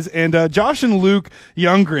that is. And Josh and Luke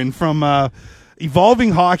Youngren from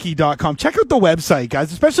evolvinghockey.com. Check out the website,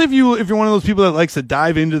 guys, especially if you're one of those people that likes to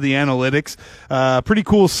dive into the analytics. Pretty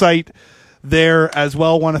cool site there as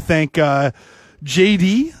well. Want to thank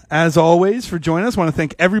JD, as always, for joining us. Want to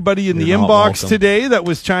thank everybody in the inbox today that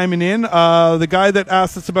was chiming in. The guy that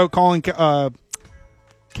asked us about calling Coward.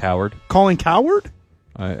 Calling Coward?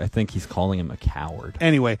 I think he's calling him a coward.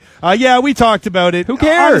 Anyway, yeah, we talked about it. Who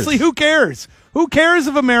cares? Honestly, who cares? Who cares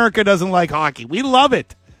if America doesn't like hockey? We love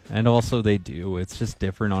it. And also they do. It's just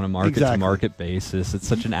different on a market-to-market basis. It's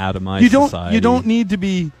such an atomized society. You don't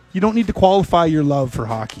need to qualify your love for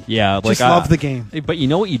hockey. Yeah, just love the game. But you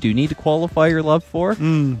know what you do need to qualify your love for?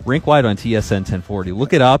 Rink Wide on TSN 1040.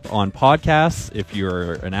 Look it up on podcasts if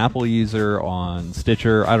you're an Apple user, on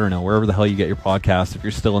Stitcher, I don't know, wherever the hell you get your podcast. If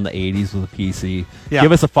you're still in the 80s with a PC,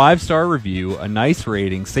 give us a 5-star review, a nice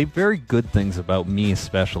rating, say very good things about me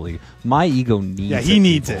especially. My ego needs it. Yeah, he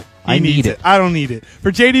needs it. I need it. I don't need it.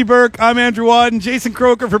 For JD Burke, I'm Andrew Wadden. Jason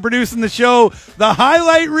Croker for producing the show. The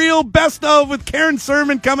highlight reel best of with Karen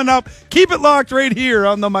Sermon coming up. Keep it locked right here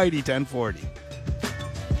on the Mighty 1040.